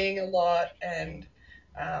kneeling a lot and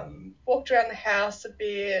walked around the house a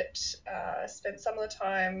bit. Spent some of the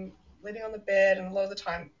time leaning on the bed, and a lot of the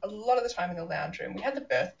time in the lounge room. We had the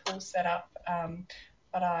birth pool set up,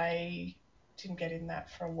 but I didn't get in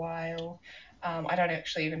that for a while. I don't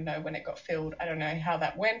actually even know when it got filled. I don't know how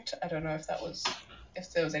that went. I don't know if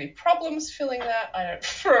there was any problems filling that. I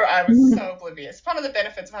was so oblivious. One of the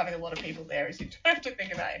benefits of having a lot of people there is you don't have to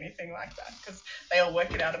think about anything like that because they all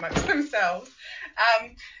work it out amongst themselves.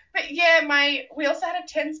 But yeah, we also had a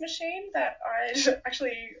TENS machine that I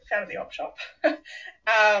actually found at the op shop.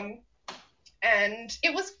 And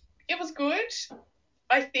it was good,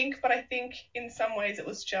 I think, but I think in some ways it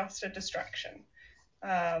was just a distraction.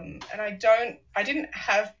 And I didn't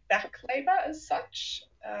have back labour as such.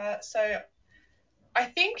 So I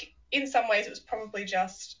think in some ways it was probably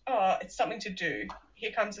just, it's something to do.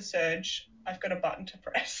 Here comes a surge. I've got a button to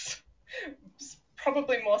press. It's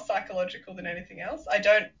probably more psychological than anything else.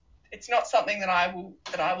 It's not something that I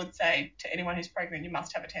would say to anyone who's pregnant, you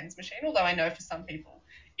must have a TENS machine, although I know for some people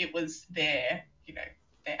it was their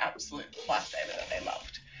absolute lifesaver that they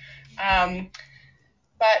loved.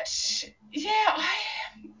 But yeah,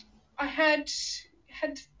 I had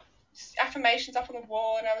affirmations up on the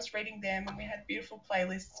wall, and I was reading them, and we had a beautiful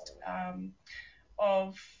playlist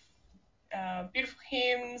of beautiful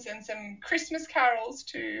hymns and some Christmas carols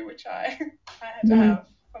too, which I had to have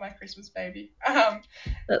for my Christmas baby.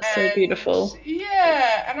 That's so beautiful.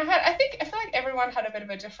 Yeah, and I feel like everyone had a bit of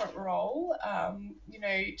a different role.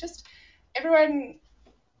 Just everyone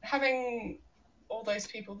having all those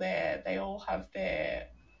people there, they all have their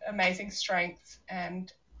amazing strengths,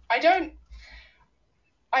 and I don't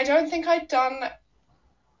think I'd done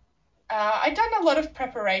a lot of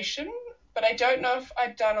preparation, but I don't know if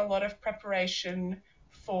I'd done a lot of preparation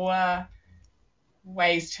for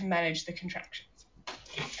ways to manage the contractions.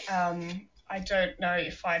 I don't know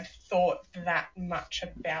if I'd thought that much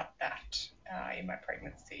about that in my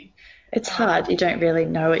pregnancy. It's hard. You don't really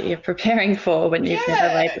know what you're preparing for when you've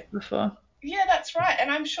never laboured before. Yeah, that's right.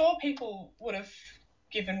 And I'm sure people would have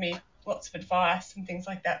given me lots of advice and things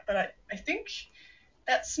like that, but I think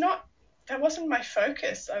that wasn't my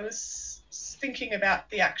focus. I was thinking about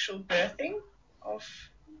the actual birthing of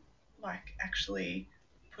like actually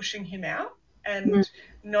pushing him out, and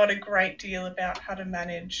not a great deal about how to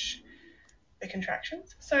manage the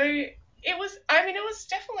contractions. So it was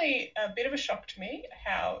definitely a bit of a shock to me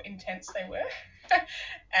how intense they were.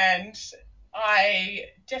 And I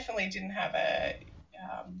definitely didn't have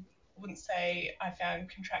wouldn't say I found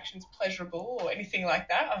contractions pleasurable or anything like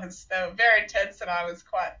that. They were very intense, and I was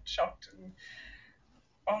quite shocked and,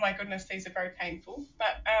 oh my goodness, these are very painful.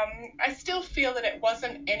 But I still feel that it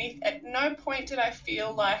wasn't at no point did I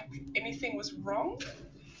feel like anything was wrong,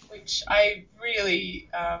 which I really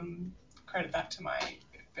credit that to my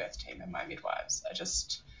birth team and my midwives. I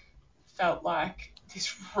just felt like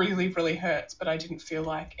this really, really hurts, but I didn't feel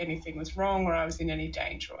like anything was wrong or I was in any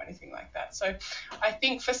danger or anything like that. So I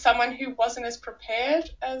think for someone who wasn't as prepared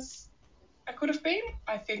as I could have been,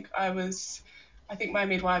 I think my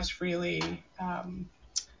midwives really, I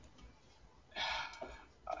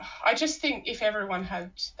just think if everyone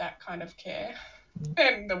had that kind of care,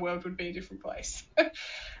 then the world would be a different place.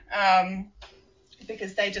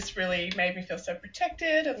 Because they just really made me feel so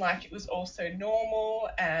protected and like it was all so normal,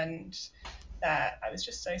 and that I was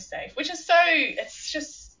just so safe, it's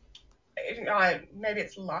just, maybe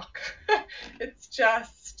it's luck. It's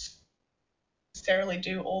just necessarily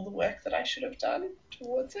do all the work that I should have done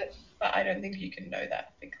towards it, but I don't think you can know that,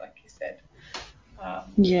 I think, like you said.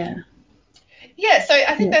 So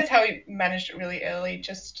I think that's how we managed it really early,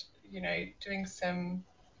 just, doing some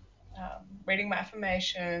reading my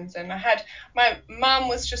affirmations. And my mum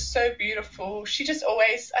was just so beautiful. She just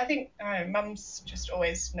always, I think, mums just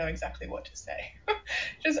always know exactly what to say.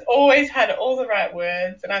 Just always had all the right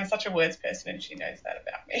words, and I'm such a words person, and she knows that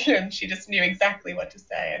about me. And she just knew exactly what to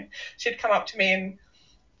say, and she'd come up to me and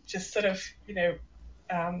just sort of,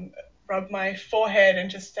 rub my forehead and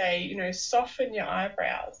just say, soften your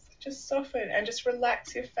eyebrows, just soften, and just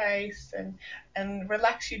relax your face and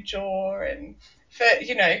relax your jaw. And for,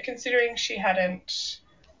 considering she hadn't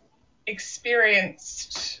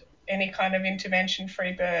experienced any kind of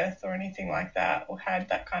intervention-free birth or anything like that, or had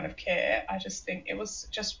that kind of care, I just think it was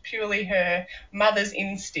just purely her mother's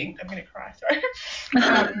instinct. I'm going to cry, sorry.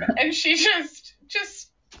 And she just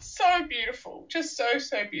so beautiful, just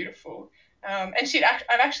so beautiful. And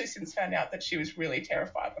I've actually since found out that she was really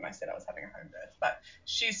terrified when I said I was having a home birth, but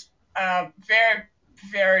she's a very,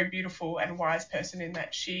 very beautiful and wise person in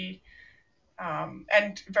that she,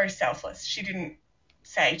 and very selfless. She didn't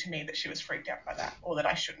say to me that she was freaked out by that, or that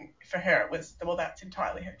I shouldn't. For her, it was, well, that's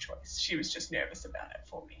entirely her choice. She was just nervous about it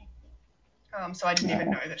for me. So I didn't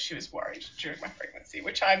even know that she was worried during my pregnancy,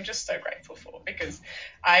 which I'm just so grateful for, because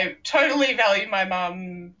I totally value my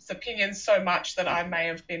mum's opinions so much that I may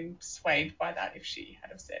have been swayed by that if she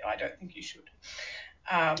had have said, I don't think you should.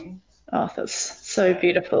 That's so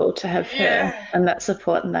beautiful to have her and that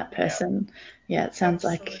support and that person. Yeah, it sounds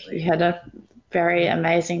like you had a very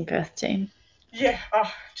amazing birth team. Yeah,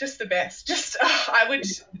 just the best. Just I would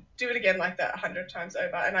do it again like that 100 times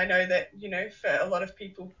over. And I know that, for a lot of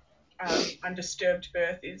people, undisturbed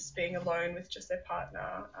birth is being alone with just their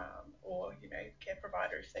partner, or, care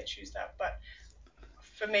provider if they choose that. But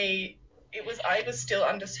for me, I was still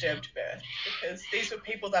undisturbed birth, because these were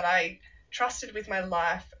people that I trusted with my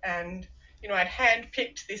life, and, I'd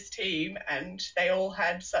handpicked this team, and they all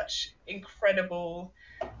had such incredible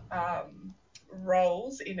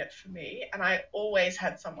roles in it for me, and I always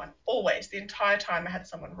had someone, the entire time I had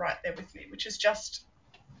someone right there with me, which is just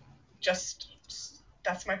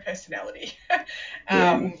that's my personality.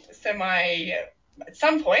 So at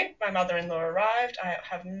some point my mother-in-law arrived. I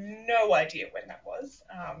have no idea when that was,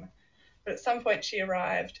 but at some point she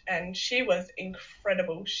arrived, and she was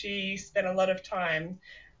incredible. She spent a lot of time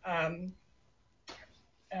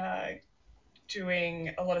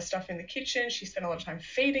doing a lot of stuff in the kitchen. She spent a lot of time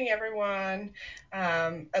feeding everyone,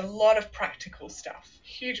 a lot of practical stuff,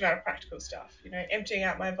 huge amount of practical stuff, emptying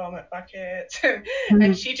out my vomit buckets.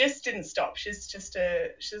 And she just didn't stop. She's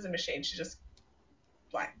a machine. She just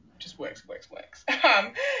works.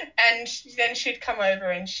 And then she'd come over,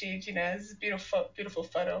 and she'd, there's a beautiful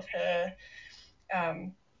photo of her,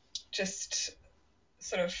 just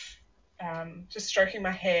sort of, just stroking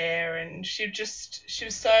my hair, and she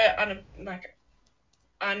was so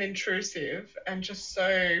unintrusive and just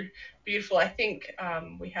so beautiful. I think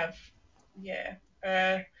we have,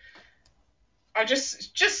 I'm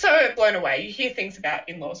just so blown away. You hear things about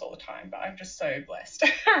in-laws all the time, but I'm just so blessed.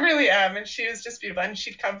 I really am. And she was just beautiful. And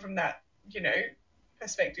she'd come from that,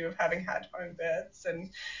 perspective of having had home births. And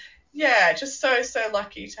yeah, just so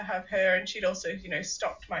lucky to have her. And she'd also,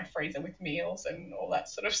 stocked my freezer with meals and all that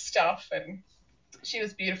sort of stuff. And she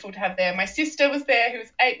was beautiful to have there. My sister was there, who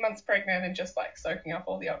was 8 months pregnant and just like soaking up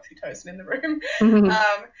all the oxytocin in the room. And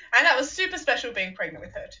that was super special being pregnant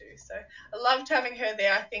with her too. So I loved having her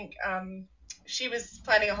there. I think she was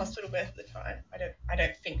planning a hospital birth at the time. I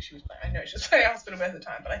don't think she was planning. I know she was planning a hospital birth at the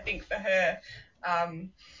time, but I think for her,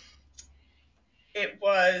 it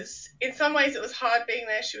was, in some ways it was hard being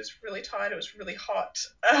there. She was really tired. It was really hot.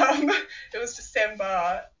 It was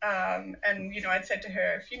December. And, I'd said to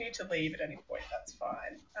her, if you need to leave at any point, that's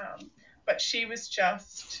fine. But she was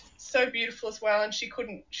just so beautiful as well. And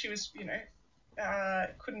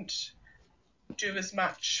couldn't do as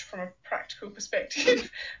much from a practical perspective,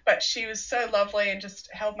 but she was so lovely and just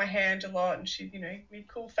held my hand a lot. And she, made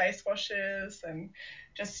cool face washes and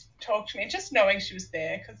just talked to me. And just knowing she was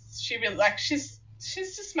there, because she really, she's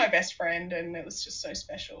just my best friend, and it was just so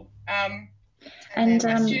special. And then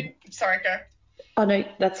my student, sorry, go. Oh no,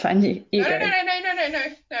 that's fine. You no, go. No,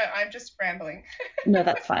 I'm just rambling. No,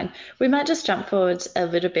 that's fine. We might just jump forward a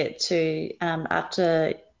little bit to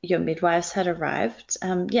after your midwives had arrived.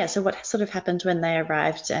 So what sort of happened when they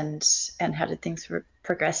arrived, and how did things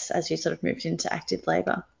progress as you sort of moved into active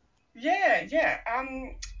labour? Yeah.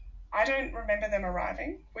 I don't remember them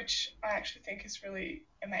arriving, which I actually think is really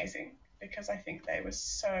amazing, because I think they've got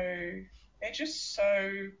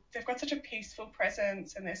such a peaceful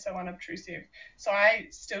presence and they're so unobtrusive. So I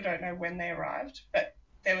still don't know when they arrived, but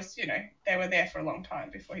they were there for a long time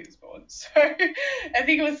before he was born. So I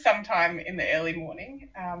think it was sometime in the early morning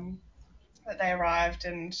that they arrived,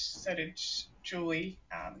 and so did Julie,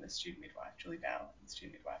 the student midwife, Julie Bell, the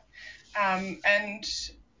student midwife. And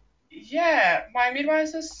yeah, my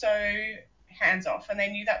midwives were so hands off, and they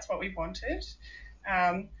knew that's what we wanted.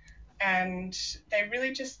 And they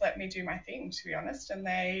really just let me do my thing, to be honest. And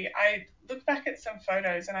I look back at some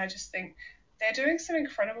photos and I just think they're doing some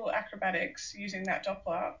incredible acrobatics using that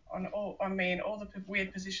Doppler on me in all the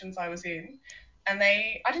weird positions I was in. And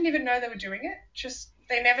I didn't even know they were doing it. Just,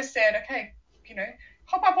 they never said, okay,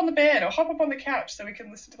 hop up on the bed or hop up on the couch so we can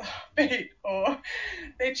listen to the heartbeat. Or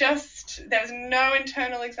there was no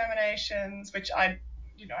internal examinations, which I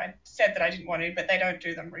said that I didn't want to, but they don't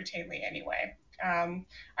do them routinely anyway. I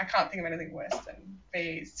can't think of anything worse than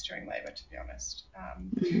B's during labour, to be honest.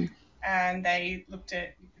 And they looked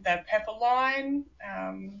at the Pepper line,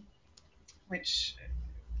 which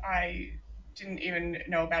I didn't even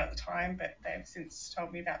know about at the time, but they've since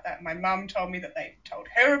told me about that. My mum told me that they told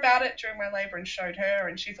her about it during my labour and showed her,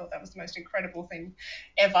 and she thought that was the most incredible thing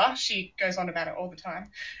ever. She goes on about it all the time.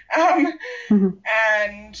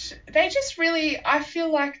 And they just really, I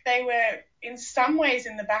feel like they were in some ways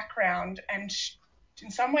in the background, and in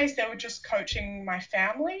some ways they were just coaching my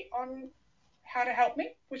family on how to help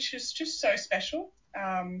me, which is just so special.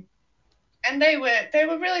 And they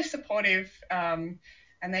were really supportive.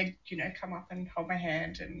 And they'd, come up and hold my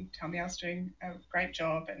hand and tell me I was doing a great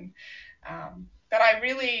job. And but I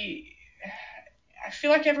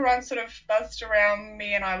feel like everyone sort of buzzed around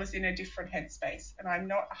me, and I was in a different headspace. And I'm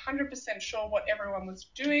not 100% sure what everyone was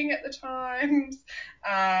doing at the times.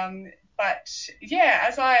 But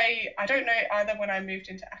yeah, I don't know either when I moved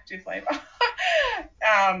into active labour.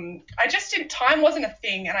 I just didn't, time wasn't a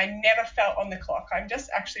thing, and I never felt on the clock. I'm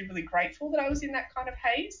just actually really grateful that I was in that kind of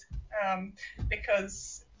haze,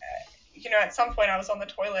 because, at some point I was on the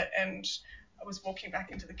toilet and I was walking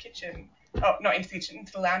back into the kitchen. Oh, not into the kitchen,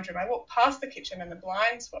 into the lounge room. I walked past the kitchen and the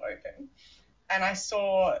blinds were open, and I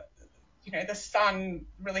saw, the sun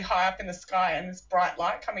really high up in the sky and this bright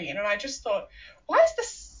light coming in, and I just thought, why is the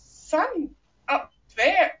sun up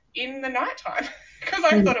there in the nighttime? Because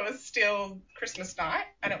I thought it was still Christmas night,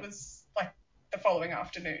 and it was like the following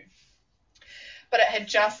afternoon. But it had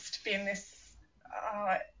just been this,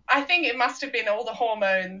 I think it must have been all the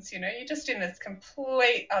hormones, you're just in this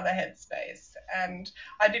complete other headspace. And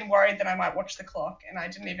I'd been worried that I might watch the clock, and I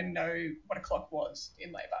didn't even know what a clock was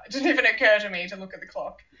in labour. It didn't even occur to me to look at the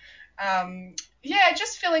clock.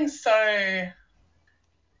 Just feeling so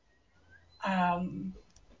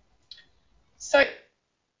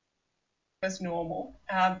as normal.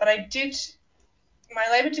 But my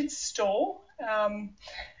labour did stall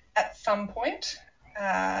at some point,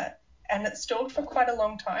 and it stalled for quite a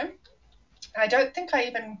long time. I don't think I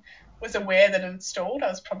even was aware that it had stalled. I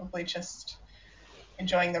was probably just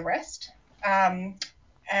enjoying the rest. And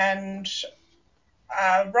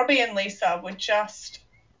Robbie and Lisa were just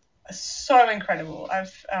so incredible.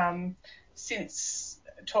 I've since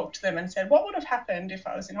talked to them and said, what would have happened if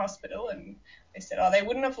I was in hospital? And they said, they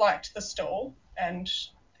wouldn't have liked the stall, and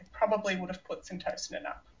they probably would have put Syntocinon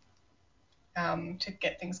up to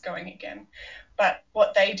get things going again. But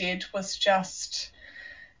what they did was just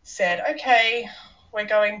said, okay, we're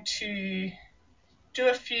going to do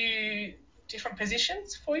a few different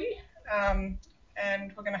positions for you,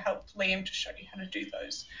 and we're going to help Liam to show you how to do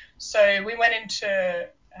those. So we went into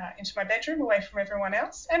my bedroom away from everyone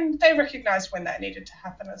else, and they recognised when that needed to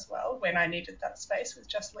happen as well, when I needed that space with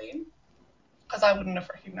just Liam, because I wouldn't have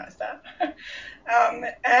recognised that.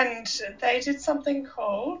 And they did something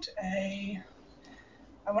called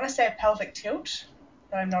I want to say a pelvic tilt,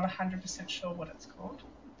 but I'm not 100% sure what it's called.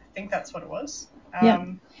 I think that's what it was.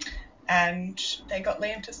 And they got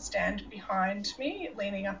Liam to stand behind me,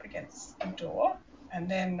 leaning up against the door. And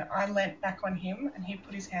then I leant back on him, and he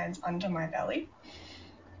put his hands under my belly.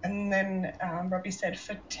 And then Robbie said,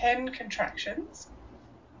 for 10 contractions,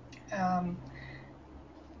 as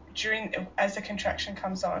the contraction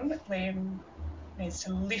comes on, Liam needs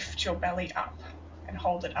to lift your belly up and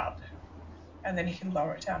hold it up. And then he can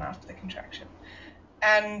lower it down after the contraction.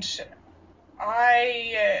 And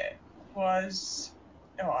I was...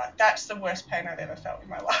 that's the worst pain I've ever felt in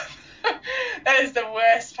my life. That is the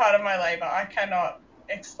worst part of my labour. I cannot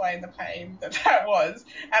explain the pain that was.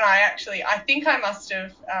 And I think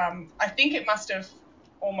it must have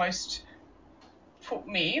almost put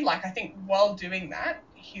me, I think while doing that,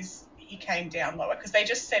 he came down lower, because they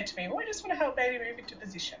just said to me, I just want to help baby move into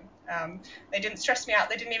position. They didn't stress me out.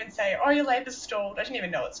 They didn't even say, your labour's stalled. I didn't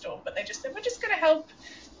even know it stalled, but they just said, we're just going to help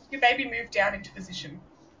your baby move down into position.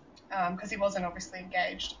 Because he wasn't obviously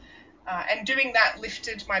engaged. And doing that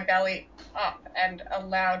lifted my belly up and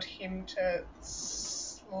allowed him to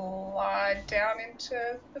slide down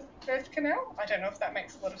into the birth canal. I don't know if that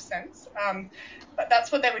makes a lot of sense. But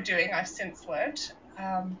that's what they were doing, I've since learnt.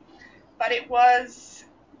 But it was,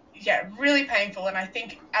 really painful. And I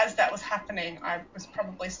think as that was happening, I was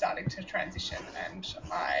probably starting to transition. And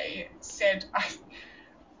I said,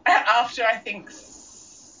 after I think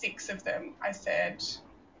 6 of them, I said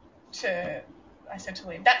to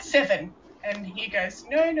Liam, that's 7. And he goes,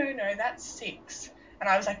 no, that's 6. And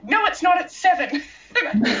I was like, no, it's not, it's 7.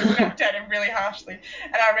 And I snapped at him really harshly.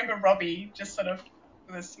 And I remember Robbie just sort of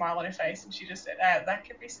with a smile on her face, and she just said, that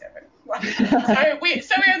could be 7. so we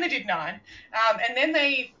only did 9. And then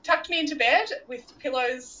they tucked me into bed with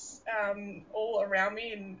pillows all around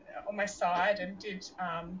me and on my side, and did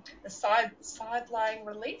the side lying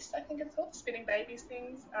release, I think it's called, spinning babies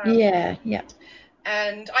things.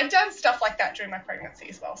 And I'd done stuff like that during my pregnancy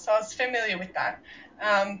as well, so I was familiar with that.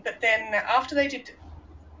 But then after they did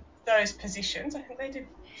those positions, I think they did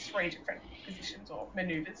 3 different positions or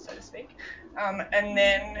manoeuvres, so to speak. And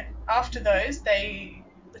then after those, they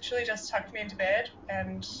literally just tucked me into bed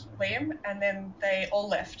and Liam, and then they all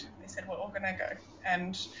left. They said, we're all going to go.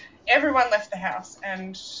 And everyone left the house,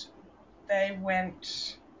 and they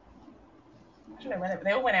went... I don't know whether...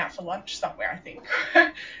 They all went out for lunch somewhere, I think.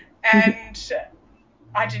 And...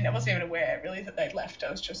 I wasn't even aware really that they'd left.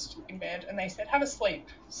 I was just in bed, and they said, have a sleep.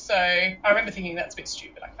 So I remember thinking, that's a bit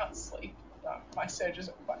stupid. I can't sleep. My surges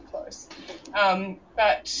are quite close.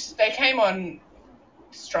 But they came on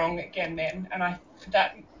strong again then, and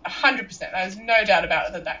that 100%, there was no doubt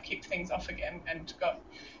about it that kicked things off again and got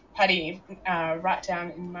Paddy right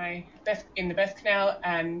down in the birth canal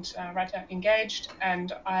and right down engaged,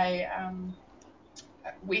 and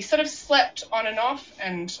we sort of slept on and off,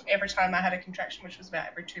 and every time I had a contraction, which was about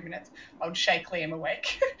every 2 minutes, I would shake Liam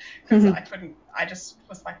awake because I just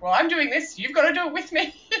was like, well, I'm doing this, you've got to do it with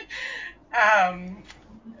me.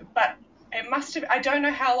 But it must have, I don't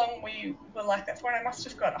know how long we were like that for, and I must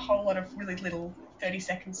have got a whole lot of really little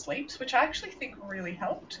 30-second sleeps, which I actually think really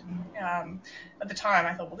helped. At the time,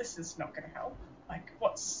 I thought, well, this is not going to help. Like,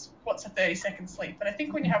 what's a 30-second sleep? But I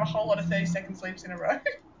think when you have a whole lot of 30-second sleeps in a row,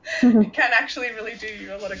 it can actually really do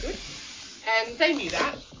you a lot of good. And they knew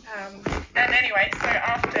that. And anyway, so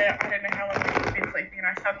after, I don't know how long we'd been sleeping, and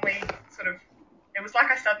I suddenly it was like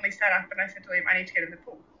I suddenly sat up and I said to Liam, I need to get in the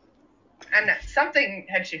pool. And something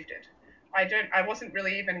had shifted. I don't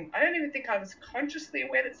even think I was consciously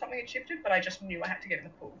aware that something had shifted, but I just knew I had to get in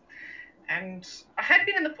the pool. And I had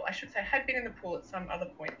been in the pool at some other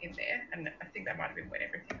point in there, and I think that might have been when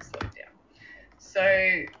everything slowed down. So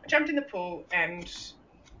I jumped in the pool, and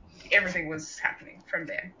everything was happening from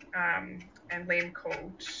there. And Liam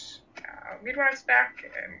called midwives back,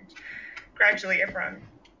 and gradually everyone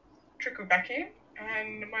trickled back in.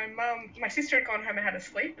 And my sister had gone home and had a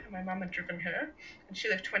sleep, and my mum had driven her, and she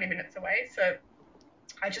lived 20 minutes away. So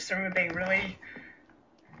I just remember being really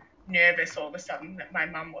nervous all of a sudden that my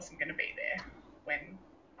mum wasn't going to be there when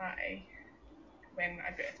I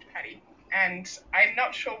birthed Patty. And I'm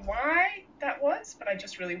not sure why that was, but I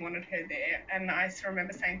just really wanted her there. And I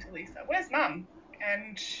remember saying to Lisa, "Where's Mum?"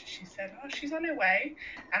 And she said, "Oh, she's on her way."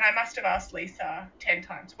 And I must have asked Lisa 10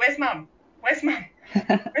 times, "Where's Mum? Where's Mum?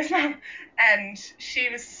 Where's Mum?" And she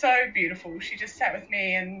was so beautiful. She just sat with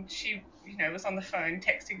me, and she, was on the phone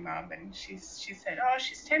texting Mum, and she said, "Oh,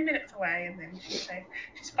 she's 10 minutes away." And then she'd say,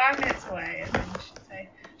 "She's 5 minutes away." And then she'd say,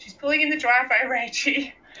 "She's pulling in the driveway,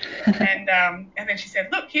 Rachie." And then she said,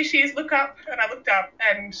 "Look, here she is, look up." And I looked up,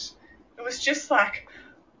 and it was just like,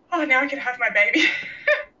 oh, now I can have my baby.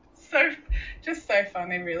 Just so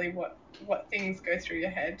funny, really, what things go through your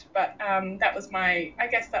head. But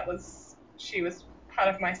she was part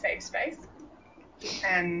of my safe space.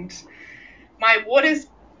 And my waters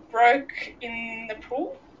broke in the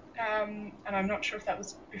pool, and I'm not sure if that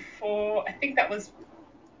was before. I think that was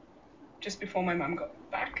just before my mum got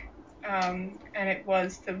back. And it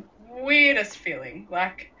was the weirdest feeling.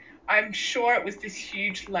 Like, I'm sure it was this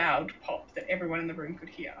huge, loud pop that everyone in the room could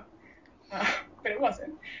hear. But it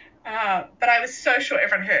wasn't. But I was so sure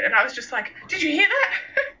everyone heard. And I was just like, "Did you hear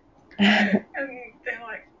that?" And they're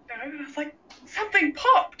like, "No." And I was like, "Something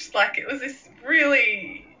popped." Like, it was this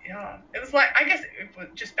really... it was like, I guess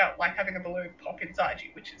it just felt like having a balloon pop inside you,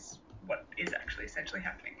 which is what is actually essentially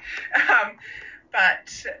happening.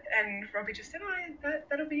 And Robbie just said, "Oh,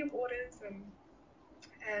 that'll be your waters."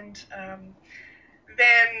 And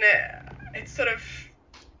then it sort of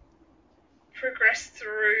progressed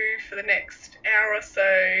through for the next hour or so.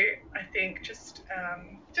 I think just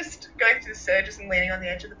going through the surges and leaning on the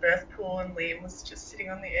edge of the birth pool, and Liam was just sitting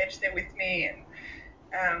on the edge there with me.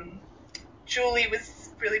 And Julie was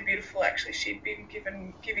really beautiful, actually. She'd been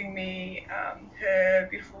giving me her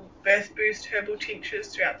beautiful Birth Boost herbal tinctures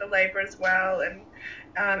throughout the labour as well, and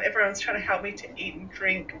everyone's trying to help me to eat and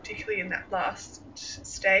drink, particularly in that last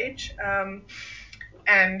stage.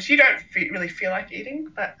 And you don't really feel like eating,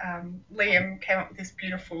 but Liam came up with this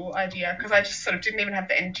beautiful idea, because I just sort of didn't even have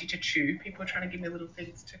the energy to chew. People were trying to give me little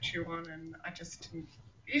things to chew on, and I just didn't.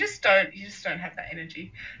 You just don't have that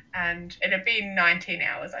energy. And it had been 19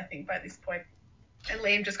 hours, I think, by this point. And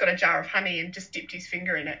Liam just got a jar of honey and just dipped his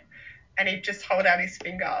finger in it. And he'd just hold out his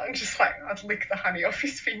finger and just like, I'd lick the honey off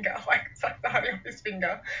his finger, like suck the honey off his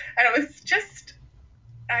finger. And it was just,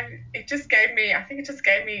 it just gave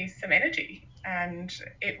me some energy. And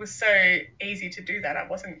it was so easy to do that. I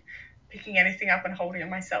wasn't picking anything up and holding it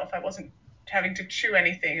myself. I wasn't having to chew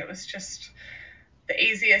anything. It was just the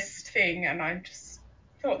easiest thing. And I just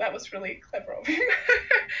thought that was really clever of him.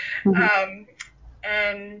 Mm-hmm.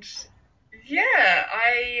 And yeah,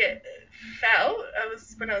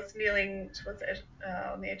 when I was kneeling towards the edge,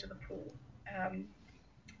 on the edge of the pool,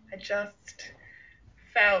 I just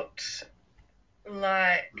felt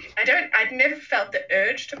like I'd never felt the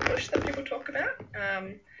urge to push that people talk about,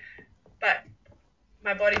 but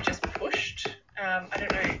my body just pushed. I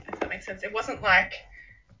don't know if that makes sense. It wasn't like,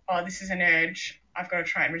 "Oh, this is an urge, I've got to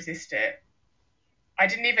try and resist it." I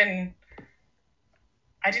didn't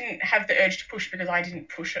have the urge to push because I didn't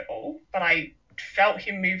push at all, but I felt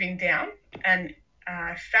him moving down, and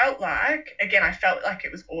I felt like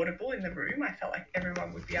it was audible in the room. I felt like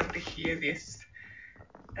everyone would be able to hear this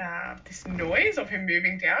noise of him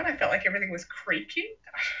moving down. I felt like everything was creaking.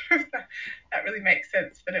 I don't know if that really makes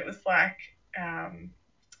sense, but it was like when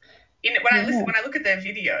I look at the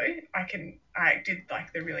video, I did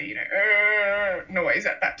like the really noise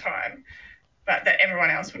at that time, but that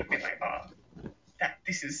everyone else would have been like, "Oh, that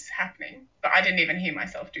this is happening," but I didn't even hear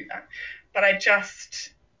myself do that. But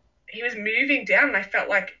he was moving down, and I felt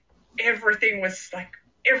like everything was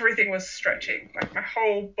stretching, like my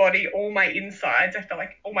whole body, all my insides. I felt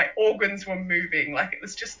like all my organs were moving. Like, it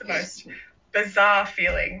was just the most bizarre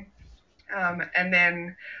feeling. And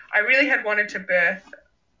then I really had wanted to birth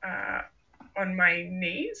on my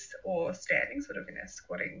knees or standing, sort of in a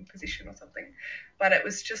squatting position or something. But it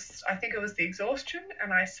was just, I think it was the exhaustion,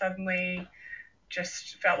 and I suddenly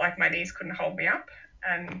just felt like my knees couldn't hold me up.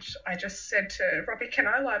 And I just said to Robbie, "Can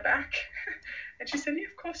I lie back?" And she said, "Yeah,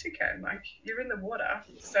 of course you can. Like, you're in the water."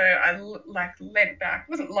 So I leant back. I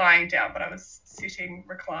wasn't lying down, but I was sitting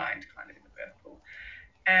reclined kind of in the birth pool.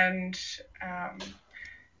 And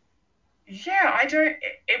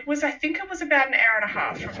I think it was about an hour and a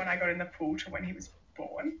half from when I got in the pool to when he was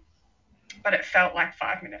born. But it felt like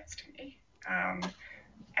 5 minutes to me.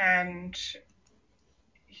 And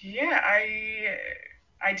yeah,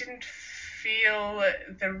 I didn't feel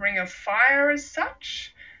the ring of fire as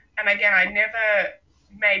such. And again, I never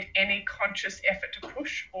made any conscious effort to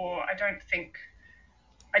push, or I don't think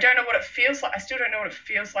I don't know what it feels like. I still don't know what it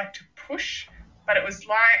feels like to push, but it was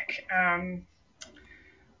like,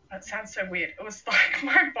 that sounds so weird. It was like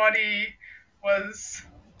my body was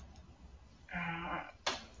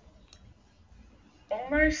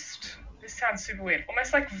almost, this sounds super weird,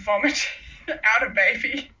 almost like vomiting out a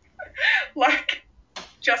baby, like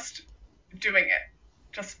just doing it,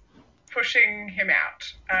 just pushing him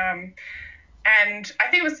out. And I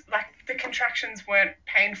think it was like the contractions weren't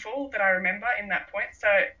painful that I remember in that point, so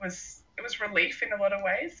it was relief in a lot of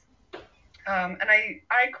ways. And I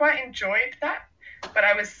quite enjoyed that, but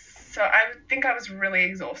I think I was really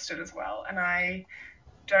exhausted as well, and I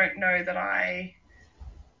don't know that I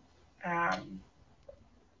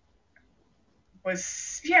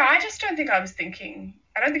I just don't think I was thinking.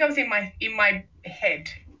 I don't think I was in my head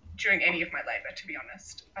during any of my labor, to be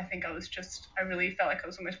honest. I think I really felt like I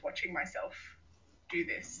was almost watching myself do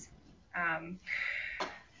this.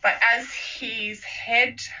 But as his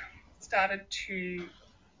head started to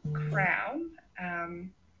crown,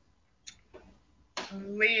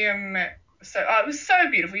 Liam, it was so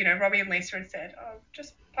beautiful. Robbie and Lisa had said, "Oh,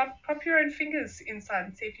 just pop your own fingers inside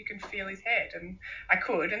and see if you can feel his head," and I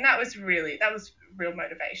could, and that was real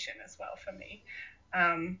motivation as well for me.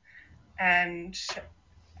 And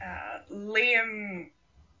Liam,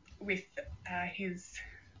 with his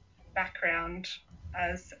background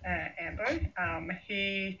as Ambo,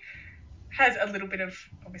 he has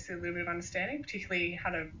obviously a little bit of understanding, particularly how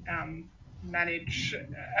to manage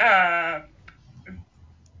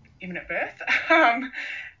imminent birth.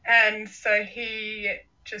 And so he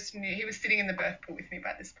just knew, he was sitting in the birth pool with me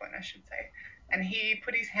by this point, I should say. And he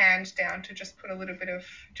put his hand down to just put a little bit of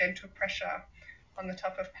gentle pressure on the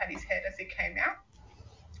top of Paddy's head as he came out.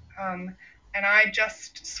 And I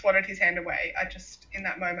just swatted his hand away. In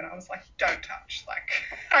that moment, I was like, don't touch. Like,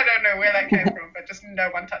 I don't know where that came from, but just no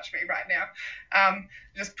one touch me right now.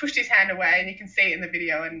 Just pushed his hand away, and you can see it in the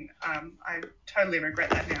video, and I totally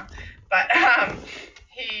regret that now. But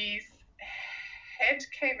his head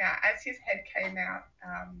came out. As his head came out,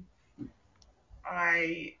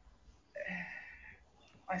 I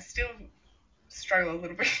still struggle a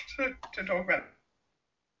little bit to talk about it.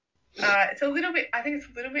 I think it's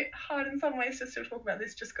a little bit hard in some ways just to talk about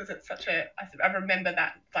this, just because it's I remember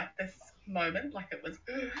that, like, this moment, like it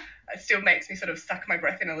still makes me sort of suck my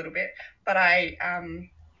breath in a little bit. But I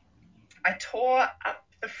tore up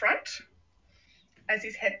the front as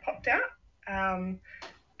his head popped out.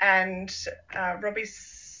 And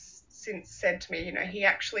Robbie's since said to me, he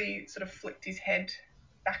actually sort of flicked his head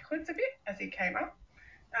backwards a bit as he came up,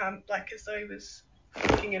 like as though he was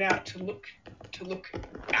flicking it out to look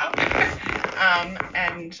out,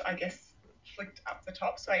 and I guess flicked up the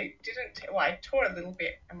top. So I tore a little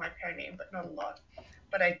bit in my perineum, but not a lot.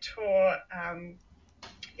 But I tore,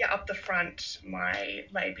 up the front, my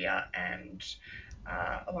labia, and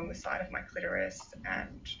along the side of my clitoris,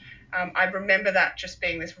 and I remember that just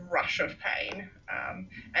being this rush of pain.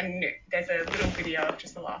 And there's a little video of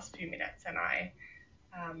just the last few minutes, and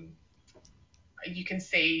you can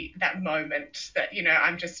see that moment that,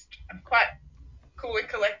 I'm quite cool and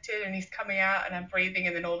collected, and he's coming out, and I'm breathing,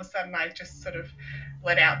 and then all of a sudden I just sort of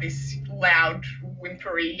let out this loud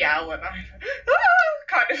whimpery yell, and I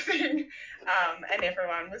kind of thing. And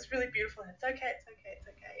everyone was really beautiful. It's okay.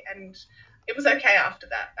 And it was okay after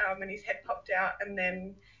that. And his head popped out, and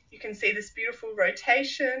then you can see this beautiful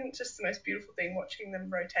rotation, just the most beautiful thing, watching them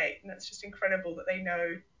rotate. And it's just incredible that they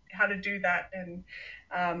know how to do that.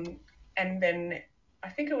 And then I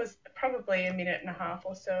think it was probably a minute and a half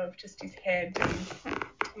or so of just his head.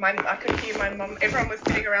 And I could hear my mum, everyone was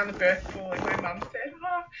sitting around the birth pool, and my mum said,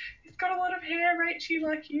 "Oh, he's got a lot of hair, Rachie,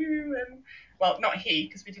 like you." And, well, not he,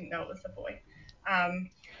 because we didn't know it was a boy.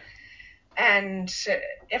 And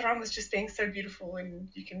everyone was just being so beautiful, and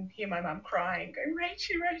you can hear my mum crying, going,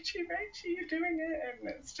 "Rachie, you're doing it." And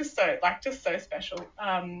it's just so special.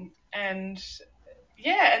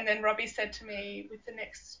 And then Robbie said to me, with the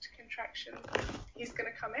next contraction, he's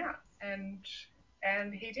going to come out.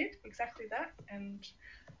 And he did exactly that. And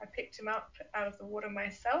I picked him up out of the water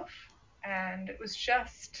myself. And it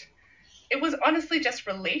was honestly just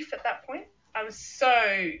relief at that point. I was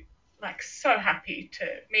so happy to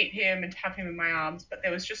meet him and to have him in my arms, but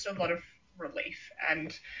there was just a lot of relief.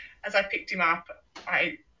 And as I picked him up,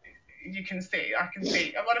 I can see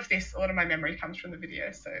a lot of my memory comes from the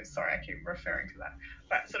video, so sorry I keep referring to that,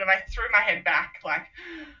 but sort of I threw my head back like,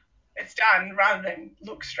 it's done, rather than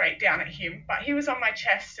look straight down at him. But he was on my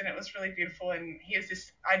chest, and it was really beautiful. And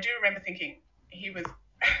I do remember thinking he was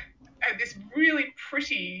this really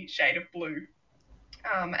pretty shade of blue,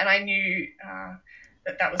 and I knew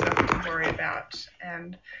that was nothing to worry about.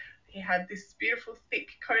 And he had this beautiful thick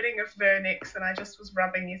coating of vernix, and I just was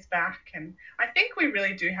rubbing his back. And I think we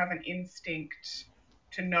really do have an instinct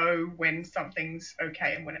to know when something's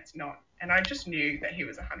okay and when it's not. And I just knew that he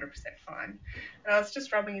was 100% fine. And I was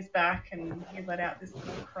just rubbing his back, and he let out this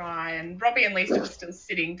little cry. And Robbie and Lisa were still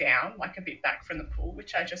sitting down, like a bit back from the pool,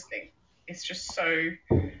 which I just think is just so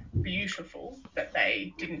beautiful that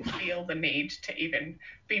they didn't feel the need to even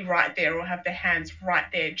be right there or have their hands right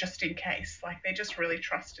there just in case. Like, they just really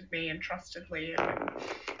trusted me and trusted Liam, and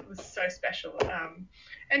it was so special.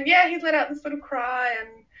 And yeah, he let out this little cry,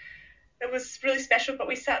 and it was really special. But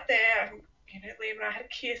we sat there, Liam and I had a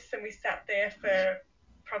kiss, and we sat there for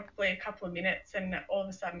probably a couple of minutes, and all of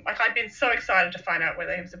a sudden, like, I'd been so excited to find out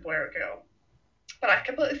whether he was a boy or a girl, but I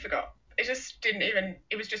completely forgot. It just didn't even,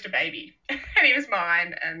 it was just a baby, and he was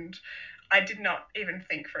mine, and I did not even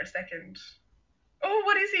think for a second, oh,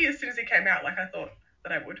 what is he, as soon as he came out, like I thought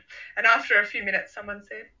that I would. And after a few minutes, someone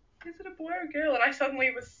said, is it a boy or a girl? And I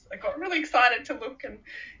got really excited to look, and,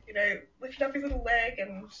 lifted up his little leg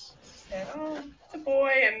and said, oh, it's a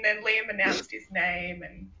boy. And then Liam announced his name,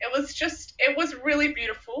 and it was really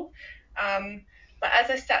beautiful. But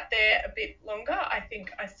as I sat there a bit longer, I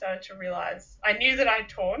think I started to realise, I knew that I'd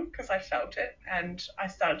torn because I felt it, and I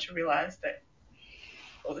started to realise that,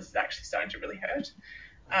 well, this is actually starting to really hurt.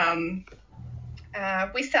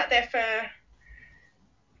 We sat there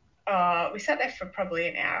for probably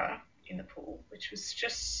an hour in the pool, which was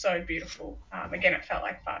just so beautiful. Again, it felt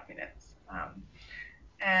like 5 minutes.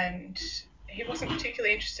 And he wasn't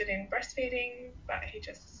particularly interested in breastfeeding, but he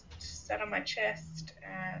just sat on my chest,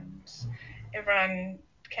 and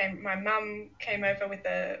my mum came over with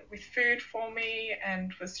food for me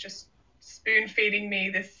and was just spoon feeding me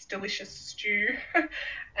this delicious stew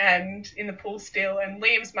and in the pool still. And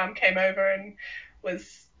Liam's mum came over and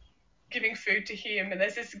was giving food to him, and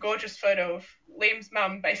there's this gorgeous photo of Liam's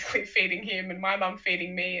mum basically feeding him and my mum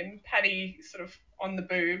feeding me, and Paddy sort of on the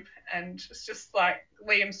boob, and it's just like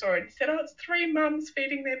Liam saw it and he said, oh, it's 3 mums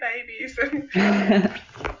feeding their babies. And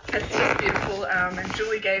it's just beautiful. And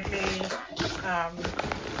Julie gave me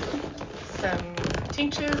some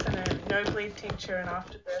tinctures and a no-bleed tincture and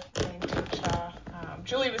afterbirth pain tincture.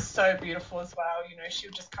 Julie was so beautiful as well. She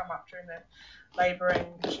would just come up during the labour and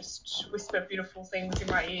just whisper beautiful things in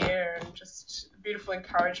my ear and just beautiful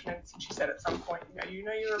encouragements. And she said at some point,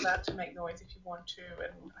 you're allowed to make noise if you want to.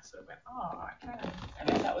 And I sort of went, oh, okay. And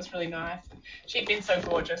that was really nice. And she'd been so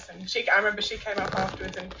gorgeous. And I remember she came up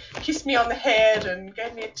afterwards and kissed me on the head and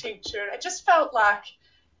gave me a tincture. And it just felt like,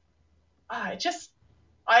 I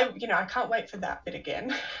can't wait for that bit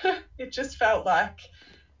again. It just felt like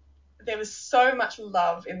there was so much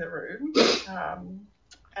love in the room.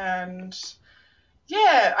 And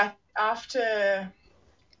yeah, after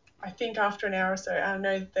an hour or so, I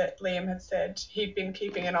know that Liam had said he'd been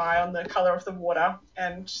keeping an eye on the colour of the water,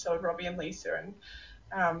 and so had Robbie and Lisa,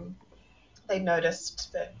 and they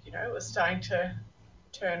noticed that, it was starting to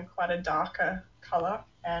turn quite a darker colour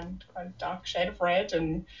and quite a dark shade of red,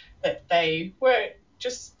 and that they were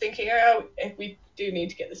just thinking, oh, if we do need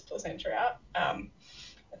to get this placenta out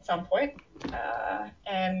at some point.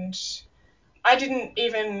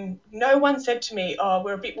 And no one said to me, oh,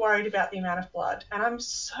 we're a bit worried about the amount of blood. And I'm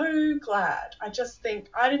so glad. I just think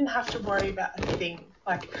I didn't have to worry about a thing.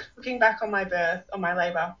 Like, looking back on my birth, on my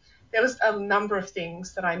labour, there was a number of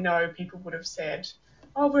things that I know people would have said,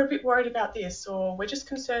 oh, we're a bit worried about this, or we're just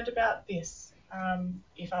concerned about this,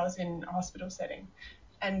 if I was in a hospital setting.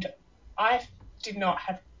 And I did not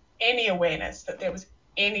have any awareness that there was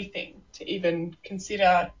anything to even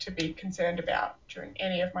consider to be concerned about during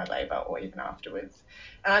any of my labour or even afterwards.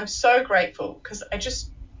 And I'm so grateful because I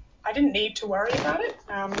didn't need to worry about it.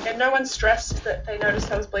 And no one stressed that they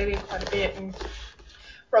noticed I was bleeding quite a bit. And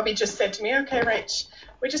Robbie just said to me, okay, Rach,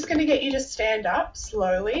 we're just going to get you to stand up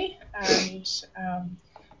slowly, and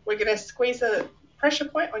we're going to squeeze a pressure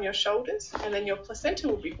point on your shoulders, and then your placenta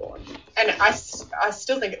will be born. And I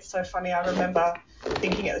still think it's so funny. I remember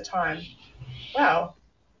thinking at the time, wow,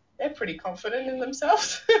 they're pretty confident in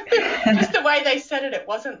themselves. Just the way they said it, it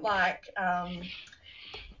wasn't like,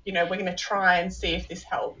 we're going to try and see if this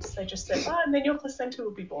helps. They just said, and then your placenta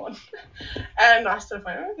will be born. And I sort of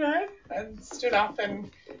went, okay, and stood up,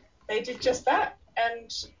 and they did just that.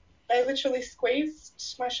 And they literally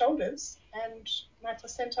squeezed my shoulders, and my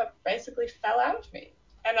placenta basically fell out of me.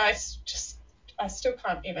 And I still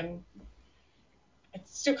can't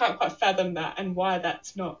quite fathom that, and why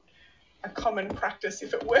that's not a common practice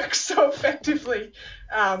if it works so effectively.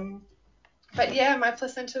 But yeah, my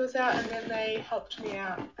placenta was out, and then they helped me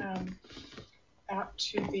out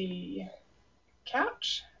to the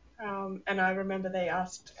couch, And I remember they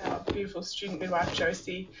asked our beautiful student midwife,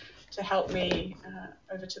 Josie, to help me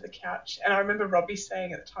over to the couch. And I remember Robbie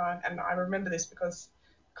saying at the time, and I remember this because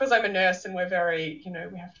I'm a nurse and we're very,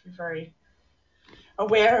 we have to be very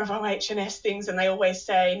aware of OH&S things, and they always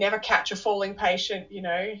say never catch a falling patient,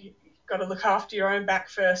 you've got to look after your own back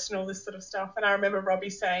first and all this sort of stuff. And I remember Robbie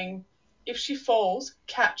saying, if she falls,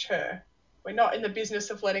 catch her. We're not in the business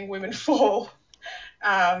of letting women fall.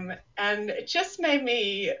 And it just made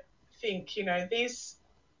me think, these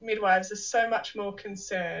midwives are so much more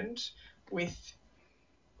concerned with,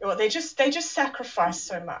 well, they just sacrifice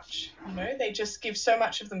so much, they just give so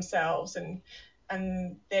much of themselves, and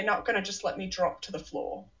they're not going to just let me drop to the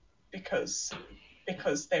floor because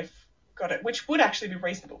they've got it, which would actually be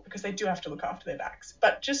reasonable because they do have to look after their backs.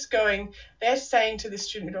 But they're saying to this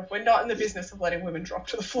student midwife, we're not in the business of letting women drop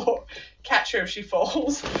to the floor, catch her if she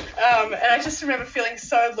falls. And I just remember feeling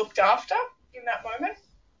so looked after in that moment,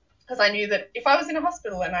 because I knew that if I was in a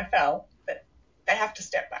hospital and I fell, that they have to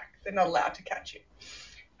step back. They're not allowed to catch you.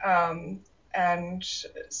 And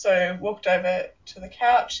so walked over to the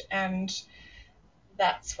couch, and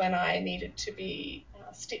that's when I needed to be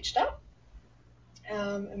stitched up.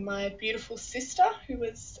 And my beautiful sister, who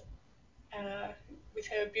was with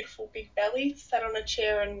her beautiful big belly, sat on a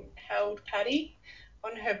chair and held Paddy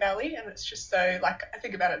on her belly. And it's just so, I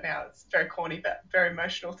think about it now, it's very corny, but very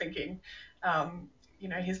emotional thinking,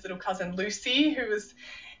 his little cousin Lucy, who was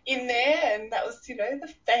in there, and that was,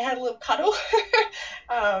 they had a little cuddle.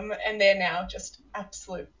 And they're now just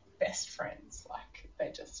absolute best friends.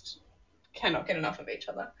 They just cannot get enough of each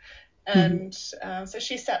other. And so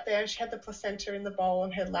she sat there and she had the placenta in the bowl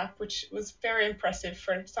on her lap, which was very impressive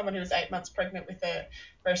for someone who was 8 months pregnant with a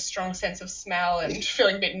very strong sense of smell and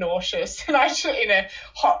feeling a bit nauseous. And in a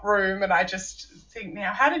hot room, and I just think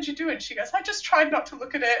now, how did you do it? She goes, I just tried not to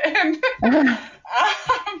look at it,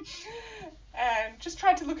 and just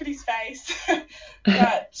tried to look at his face.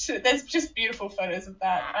 But there's just beautiful photos of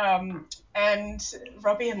that. And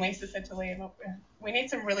Robbie and Lisa said to Liam, we need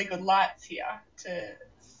some really good lights here to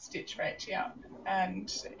stitch Rachie up.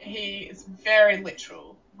 And he is very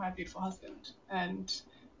literal, my beautiful husband. And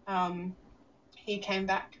he came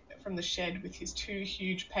back from the shed with his 2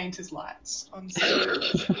 huge painter's lights on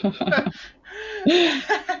stage.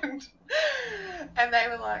 and they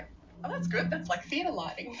were like, oh, that's good. That's like theatre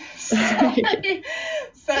lighting. So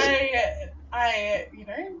I,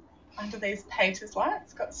 under these painter's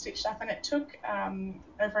lights, got stitched up, and it took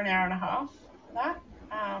over an hour and a half for that.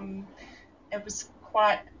 It was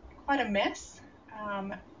quite a mess,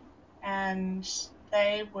 and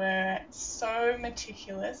they were so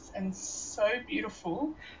meticulous and so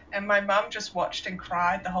beautiful. And my mum just watched and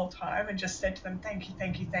cried the whole time and just said to them, thank you,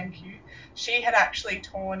 thank you, thank you. She had actually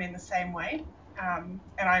torn in the same way, and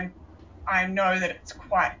I know that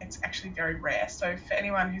it's actually very rare. So for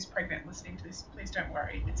anyone who's pregnant listening to this, please don't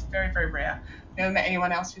worry. It's very, very rare. I've never met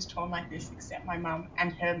anyone else who's torn like this except my mum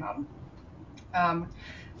and her mum.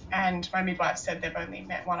 And my midwife said they've only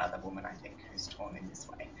met one other woman, I think, who's torn in this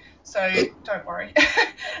way. So don't worry.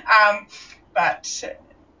 But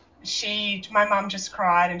my mum just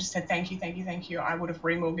cried and just said, thank you, thank you, thank you. I would have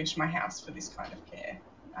remortgaged my house for this kind of care.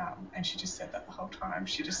 And she just said that the whole time.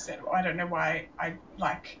 She just said, I don't know why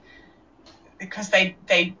because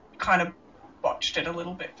they kind of botched it a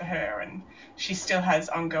little bit for her, and she still has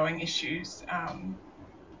ongoing issues.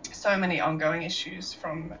 So many ongoing issues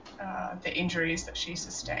from the injuries that she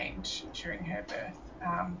sustained during her birth.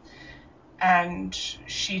 And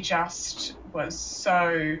she just was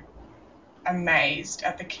so amazed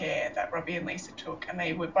at the care that Robbie and Lisa took, and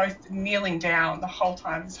they were both kneeling down the whole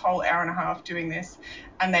time, this whole hour and a half doing this,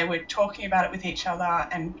 and they were talking about it with each other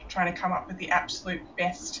and trying to come up with the absolute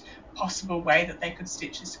best possible way that they could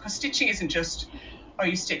stitch this, because stitching isn't just,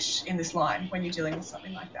 you stitch in this line when you're dealing with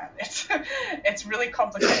something like that. It's really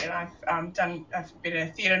complicated. I've been a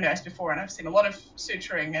theatre nurse before, and I've seen a lot of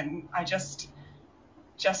suturing, and I just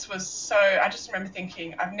remember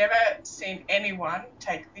thinking, I've never seen anyone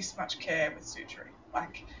take this much care with suturing.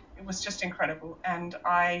 It was just incredible, and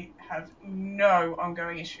I have no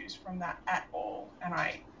ongoing issues from that at all, and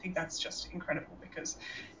I think that's just incredible because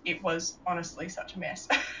it was honestly such a mess.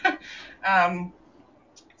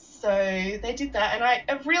 So they did that, and I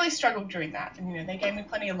really struggled during that. And, they gave me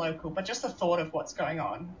plenty of local, but just the thought of what's going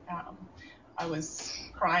on, I was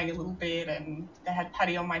crying a little bit, and they had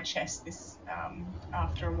Paddy on my chest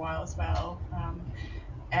after a while as well.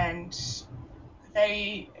 And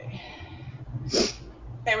they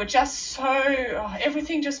were just so,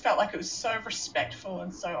 everything just felt like it was so respectful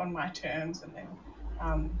and so on my terms. And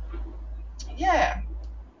then, yeah.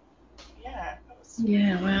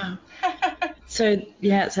 Yeah, wow. So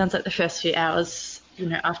yeah, it sounds like the first few hours,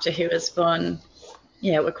 after he was born,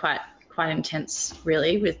 were quite intense,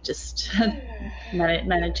 really, with just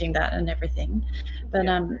managing that and everything. But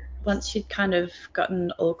once you'd kind of gotten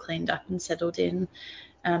all cleaned up and settled in,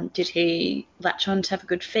 did he latch on to have a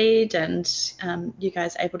good feed, and you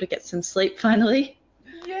guys able to get some sleep finally?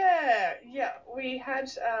 Yeah. We had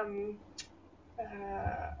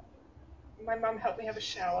my mum helped me have a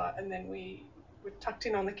shower, and then we were tucked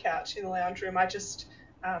in on the couch in the lounge room. Our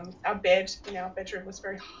bed in our bedroom was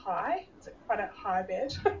very high. It's quite a high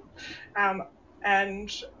bed,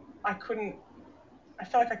 and I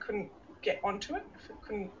felt like I couldn't get onto it.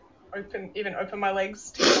 I couldn't open my legs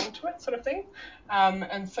to get onto it, sort of thing.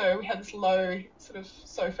 And so we had this low sort of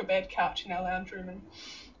sofa bed couch in our lounge room, and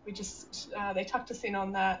we just they tucked us in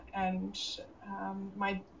on that. And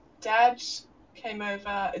my dad came over.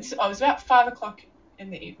 I was about 5 o'clock in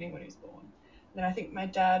the evening when he was born. And then I think my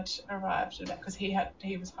dad arrived at about, because he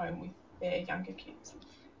was home with their younger kids,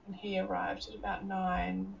 and he arrived at about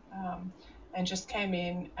 9. And just came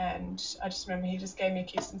in, and I just remember he just gave me a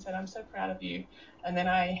kiss and said, "I'm so proud of you." And then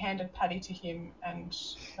I handed Paddy to him, and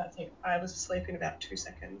that's it. I was asleep in about 2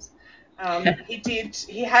 seconds.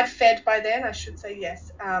 He had fed by then, I should say,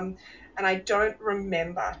 yes. And I don't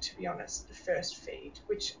remember, to be honest, the first feed,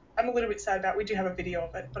 which I'm a little bit sad about. We do have a video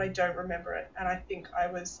of it, but I don't remember it. And I think I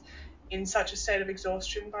was in such a state of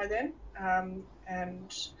exhaustion by then,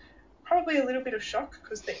 and probably a little bit of shock,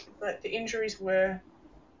 because the injuries were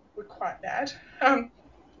quite bad,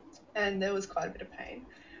 and there was quite a bit of pain.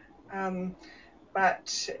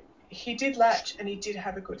 But he did latch, and he did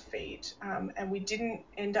have a good feed, and we didn't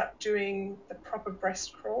end up doing the proper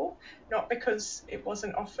breast crawl, not because it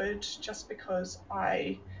wasn't offered, just because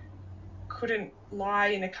I couldn't lie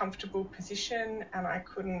in a comfortable position, and I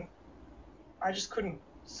just couldn't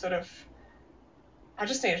sort of, I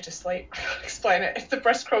just needed to sleep. Explain it. The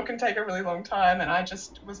breast crawl can take a really long time, and I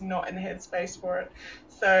just was not in the headspace for it.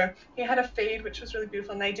 So he had a feed, which was really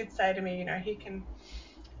beautiful, and they did say to me,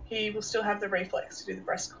 he will still have the reflex to do the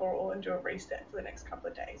breast crawl and do a reset for the next couple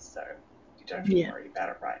of days. So you don't have to worry about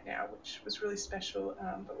it right now, which was really special.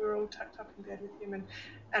 But we were all tucked up in bed with him,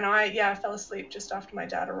 and I fell asleep just after my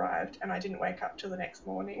dad arrived, and I didn't wake up till the next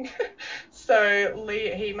morning. So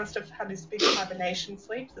he must have had this big hibernation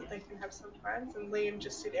sleep that they can have sometimes, and Liam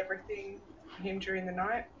just did everything for him during the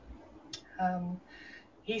night.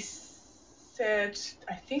 He said,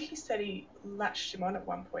 I think he said he latched him on at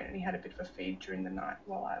one point, and he had a bit of a feed during the night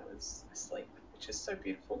while I was asleep, which is so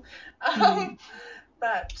beautiful.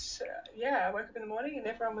 But I woke up in the morning, and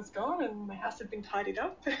everyone was gone, and my house had been tidied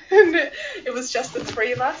up, and it was just the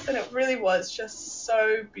three of us, and it really was just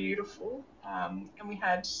so beautiful. And we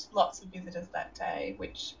had lots of visitors that day,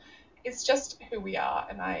 which is just who we are,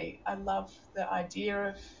 and I love the idea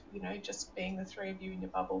of just being the three of you in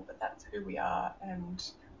your bubble, but that's who we are. And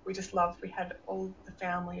we had all the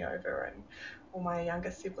family over, and all my younger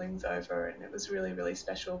siblings over, and it was really, really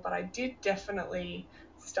special. But I did definitely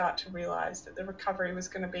start to realize that the recovery was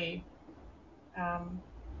going to be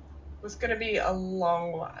a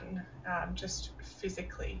long one, just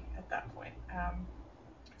physically at that point.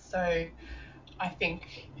 So I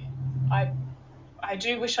think I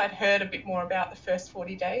do wish I'd heard a bit more about the first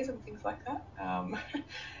 40 days and things like that,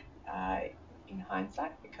 in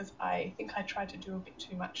hindsight, because I think I tried to do a bit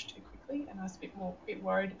too much too quickly, and I was a bit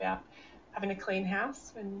worried about having a clean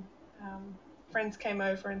house when friends came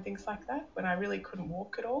over and things like that, when I really couldn't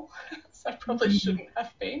walk at all. So I probably shouldn't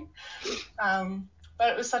have been. But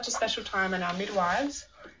it was such a special time, and our midwives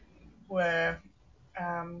were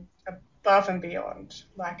above and beyond,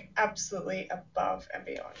 like absolutely above and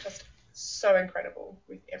beyond, just so incredible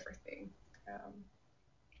with everything.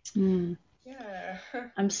 Yeah.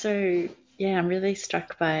 I'm really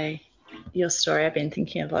struck by your story. I've been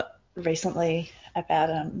thinking a lot recently about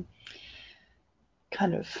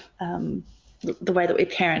kind of the way that we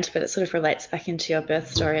parent, but it sort of relates back into your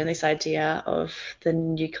birth story and this idea of the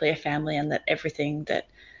nuclear family, and that everything that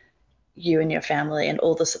you and your family and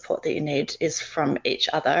all the support that you need is from each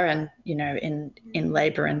other. And in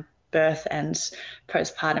labor and birth and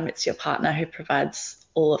postpartum, it's your partner who provides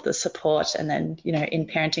all of the support, and then in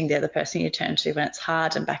parenting, they're the person you turn to when it's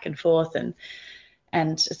hard and back and forth, and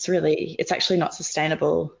it's actually not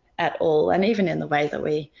sustainable at all. And even in the way that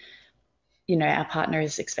our partner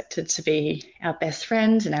is expected to be our best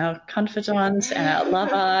friend and our confidant and our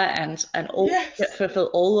lover and all fulfill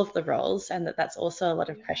all of the roles, and that's also a lot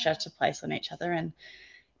of pressure to place on each other. And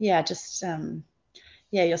your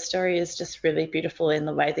story is just really beautiful in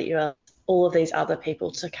the way that you are all of these other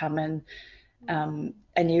people to come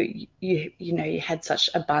and you had such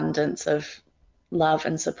abundance of love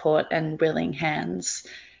and support and willing hands,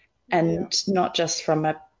 and not just from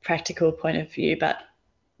a practical point of view, but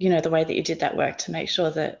the way that you did that work to make sure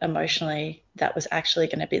that emotionally that was actually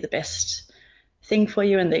going to be the best thing for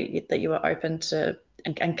you, and that you were open to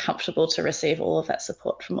and comfortable to receive all of that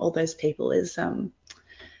support from all those people is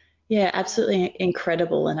absolutely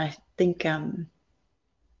incredible. And I think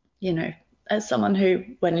as someone who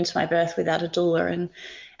went into my birth without a doula,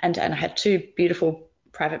 and I had two beautiful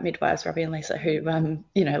private midwives, Robbie and Lisa, who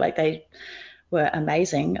they were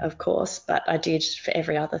amazing, of course, but I did, for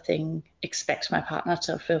every other thing, expect my partner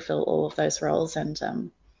to fulfill all of those roles,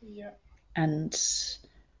 and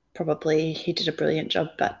probably he did a brilliant job,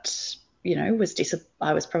 but I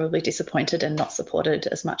was probably disappointed and not supported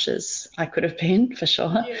as much as I could have been, for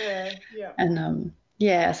sure. And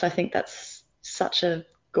so I think that's such a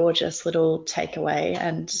gorgeous little takeaway,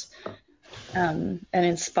 and an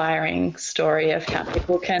inspiring story of how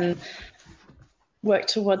people can work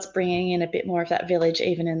towards bringing in a bit more of that village,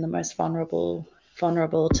 even in the most vulnerable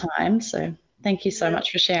time. So thank you so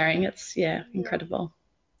much for sharing. It's incredible.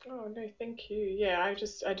 Oh no, thank you. Yeah, I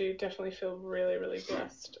do definitely feel really, really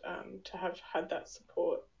blessed to have had that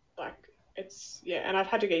support. Like and I've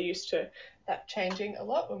had to get used to that changing a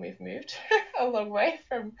lot when we've moved a long way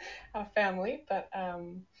from our family. But I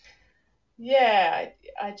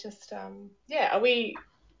just are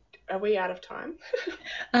we out of time?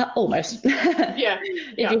 Almost.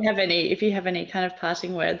 If you have any kind of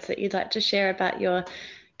parting words that you'd like to share about your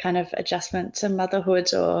kind of adjustment to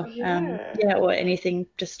motherhood, or or anything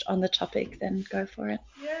just on the topic, then go for it.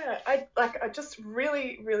 I just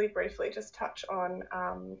really, really briefly just touch on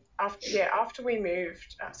after we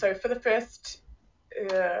moved. So for the first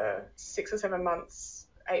 6 or 7 months,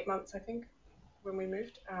 8 months, I think, when we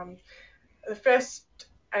moved, the first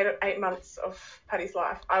 8 months of Paddy's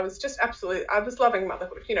life, I was just I was loving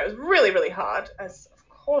motherhood. It was really, really hard, as of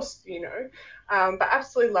course but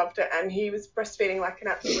absolutely loved it. And he was breastfeeding like an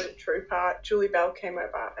absolute trooper. Julie Bell came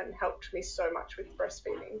over and helped me so much with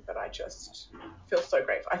breastfeeding that I just feel so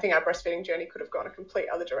grateful. I think our breastfeeding journey could have gone a complete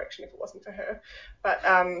other direction if it wasn't for her. But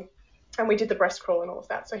and we did the breast crawl and all of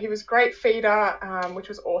that. So he was a great feeder, which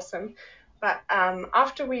was awesome. But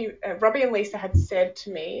after Robbie and Lisa had said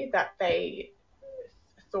to me that they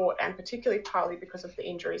thought, and particularly partly because of the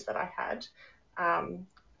injuries that I had,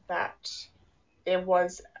 that I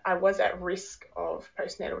was at risk of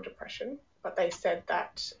postnatal depression, but they said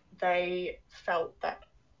that they felt that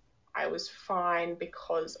I was fine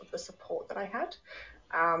because of the support that I had.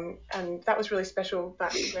 And that was really special.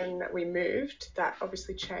 That when we moved, that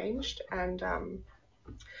obviously changed. And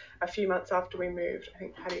a few months after we moved, I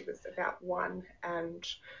think Paddy was about 1, and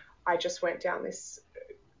I just went down this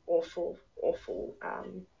awful,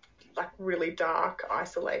 like really dark,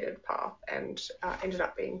 isolated path, and ended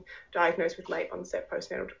up being diagnosed with late onset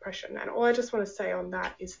postnatal depression. And all I just want to say on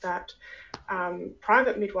that is that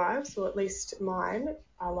private midwives, or at least mine,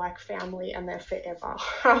 are like family, and they're forever.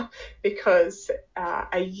 Because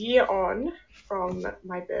a year on from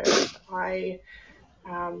my birth, I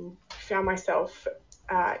found myself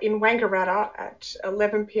in Wangaratta at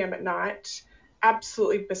 11 p.m. at night,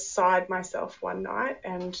 absolutely beside myself one night,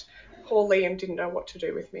 and poor Liam didn't know what to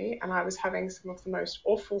do with me, and I was having some of the most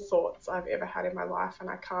awful thoughts I've ever had in my life, and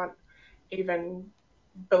I can't even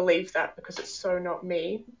believe that because it's so not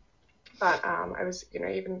me. But I was,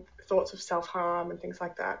 even thoughts of self-harm and things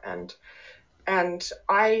like that, and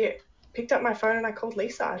I picked up my phone and I called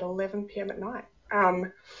Lisa at 11 p.m. at night,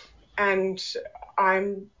 and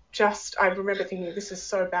I remember thinking, this is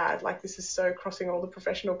so bad, like this is so crossing all the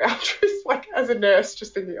professional boundaries, like as a nurse,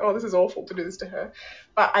 just thinking, oh, this is awful to do this to her.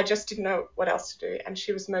 But I just didn't know what else to do. And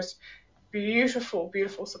she was the most beautiful,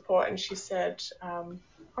 beautiful support. And she said,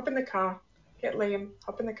 hop in the car, get Liam,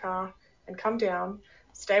 hop in the car and come down,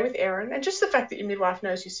 stay with Erin. And just the fact that your midwife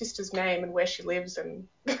knows your sister's name and where she lives and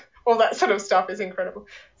all that sort of stuff is incredible.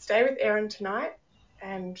 Stay with Erin tonight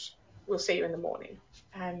and we'll see you in the morning.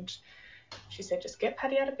 And she said, just get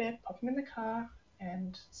Paddy out of bed, pop him in the car.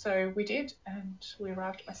 And so we did, and we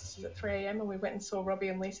arrived at my sister's at 3 a.m. and we went and saw Robbie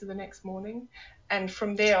and Lisa the next morning. And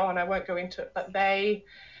from there on, I won't go into it, but they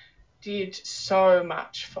did so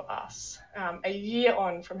much for us. A year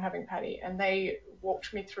on from having Paddy, and they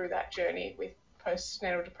walked me through that journey with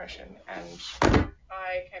postnatal depression, and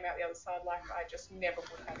I came out the other side like I just never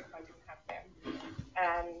would have if I didn't have them.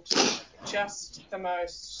 And just the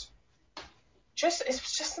most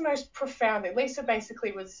profound thing. Lisa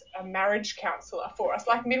basically was a marriage counsellor for us.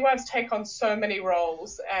 Like, midwives take on so many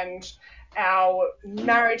roles, and our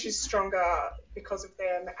marriage is stronger because of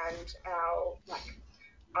them, and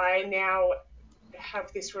I now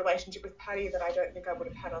have this relationship with Paddy that I don't think I would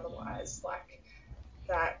have had otherwise. Like,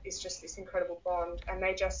 that is just this incredible bond. And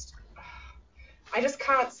I just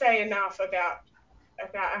can't say enough about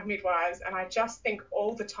our midwives. And I just think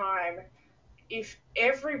all the time, if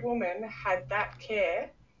every woman had that care,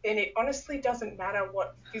 then it honestly doesn't matter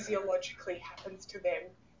what physiologically happens to them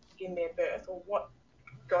in their birth, or what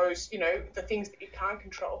goes, the things that you can't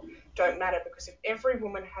control don't matter, because if every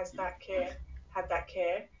woman had that care,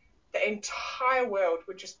 the entire world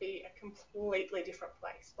would just be a completely different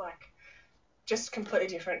place, like just completely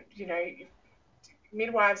different.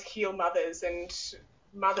 Midwives heal mothers, and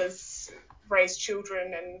mothers raise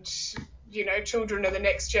children, and children are the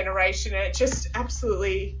next generation, and it just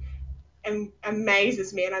absolutely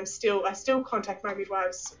amazes me. And I still contact my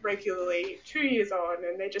midwives regularly 2 years on,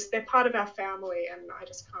 and they're part of our family, and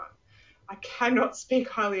I cannot speak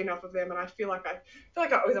highly enough of them, and I feel like I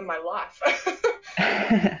owe them my life.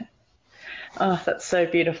 Oh, that's so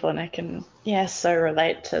beautiful, and I can so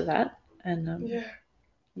relate to that. And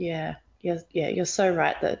you're so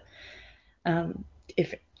right that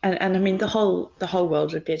if and I mean the whole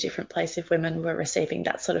world would be a different place if women were receiving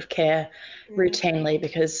that sort of care routinely,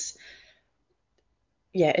 because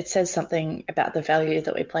it says something about the value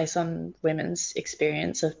that we place on women's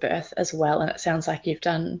experience of birth as well. And it sounds like you've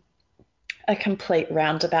done a complete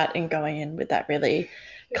roundabout in going in with that really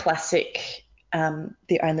classic,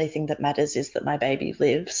 the only thing that matters is that my baby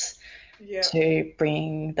lives, to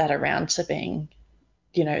bringing that around to being,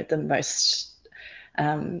 the most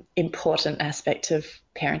important aspect of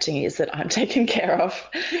parenting is that I'm taken care of.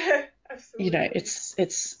 Yeah, absolutely.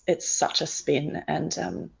 It's such a spin,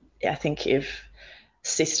 and I think if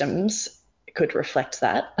systems could reflect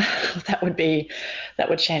that, that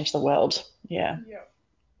would change the world. Yeah.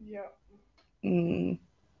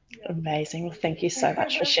 Amazing. Well, thank you so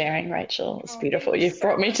much for sharing, Rachel. It's beautiful. You've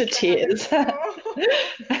brought me to tears.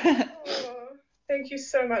 Thank you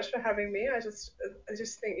so much for having me. I just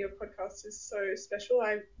think your podcast is so special.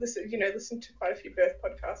 I listened to quite a few birth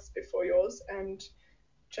podcasts before yours, and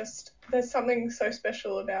just there's something so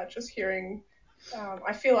special about just hearing.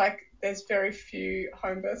 I feel like there's very few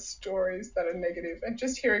home birth stories that are negative, and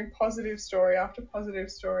just hearing positive story after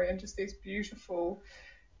positive story, and just these beautiful,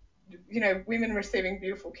 women receiving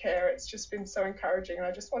beautiful care. It's just been so encouraging, and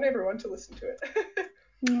I just want everyone to listen to it.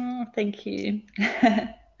 Oh, thank you.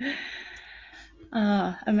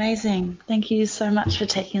 Amazing. Thank you so much for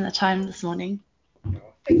taking the time this morning.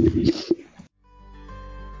 Thank you.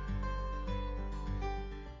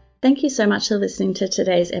 Thank you so much for listening to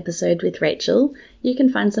today's episode with Rachel. You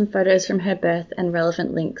can find some photos from her birth and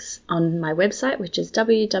relevant links on my website, which is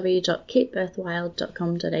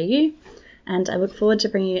www.keepbirthwild.com.au, and I look forward to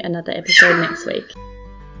bringing you another episode next week.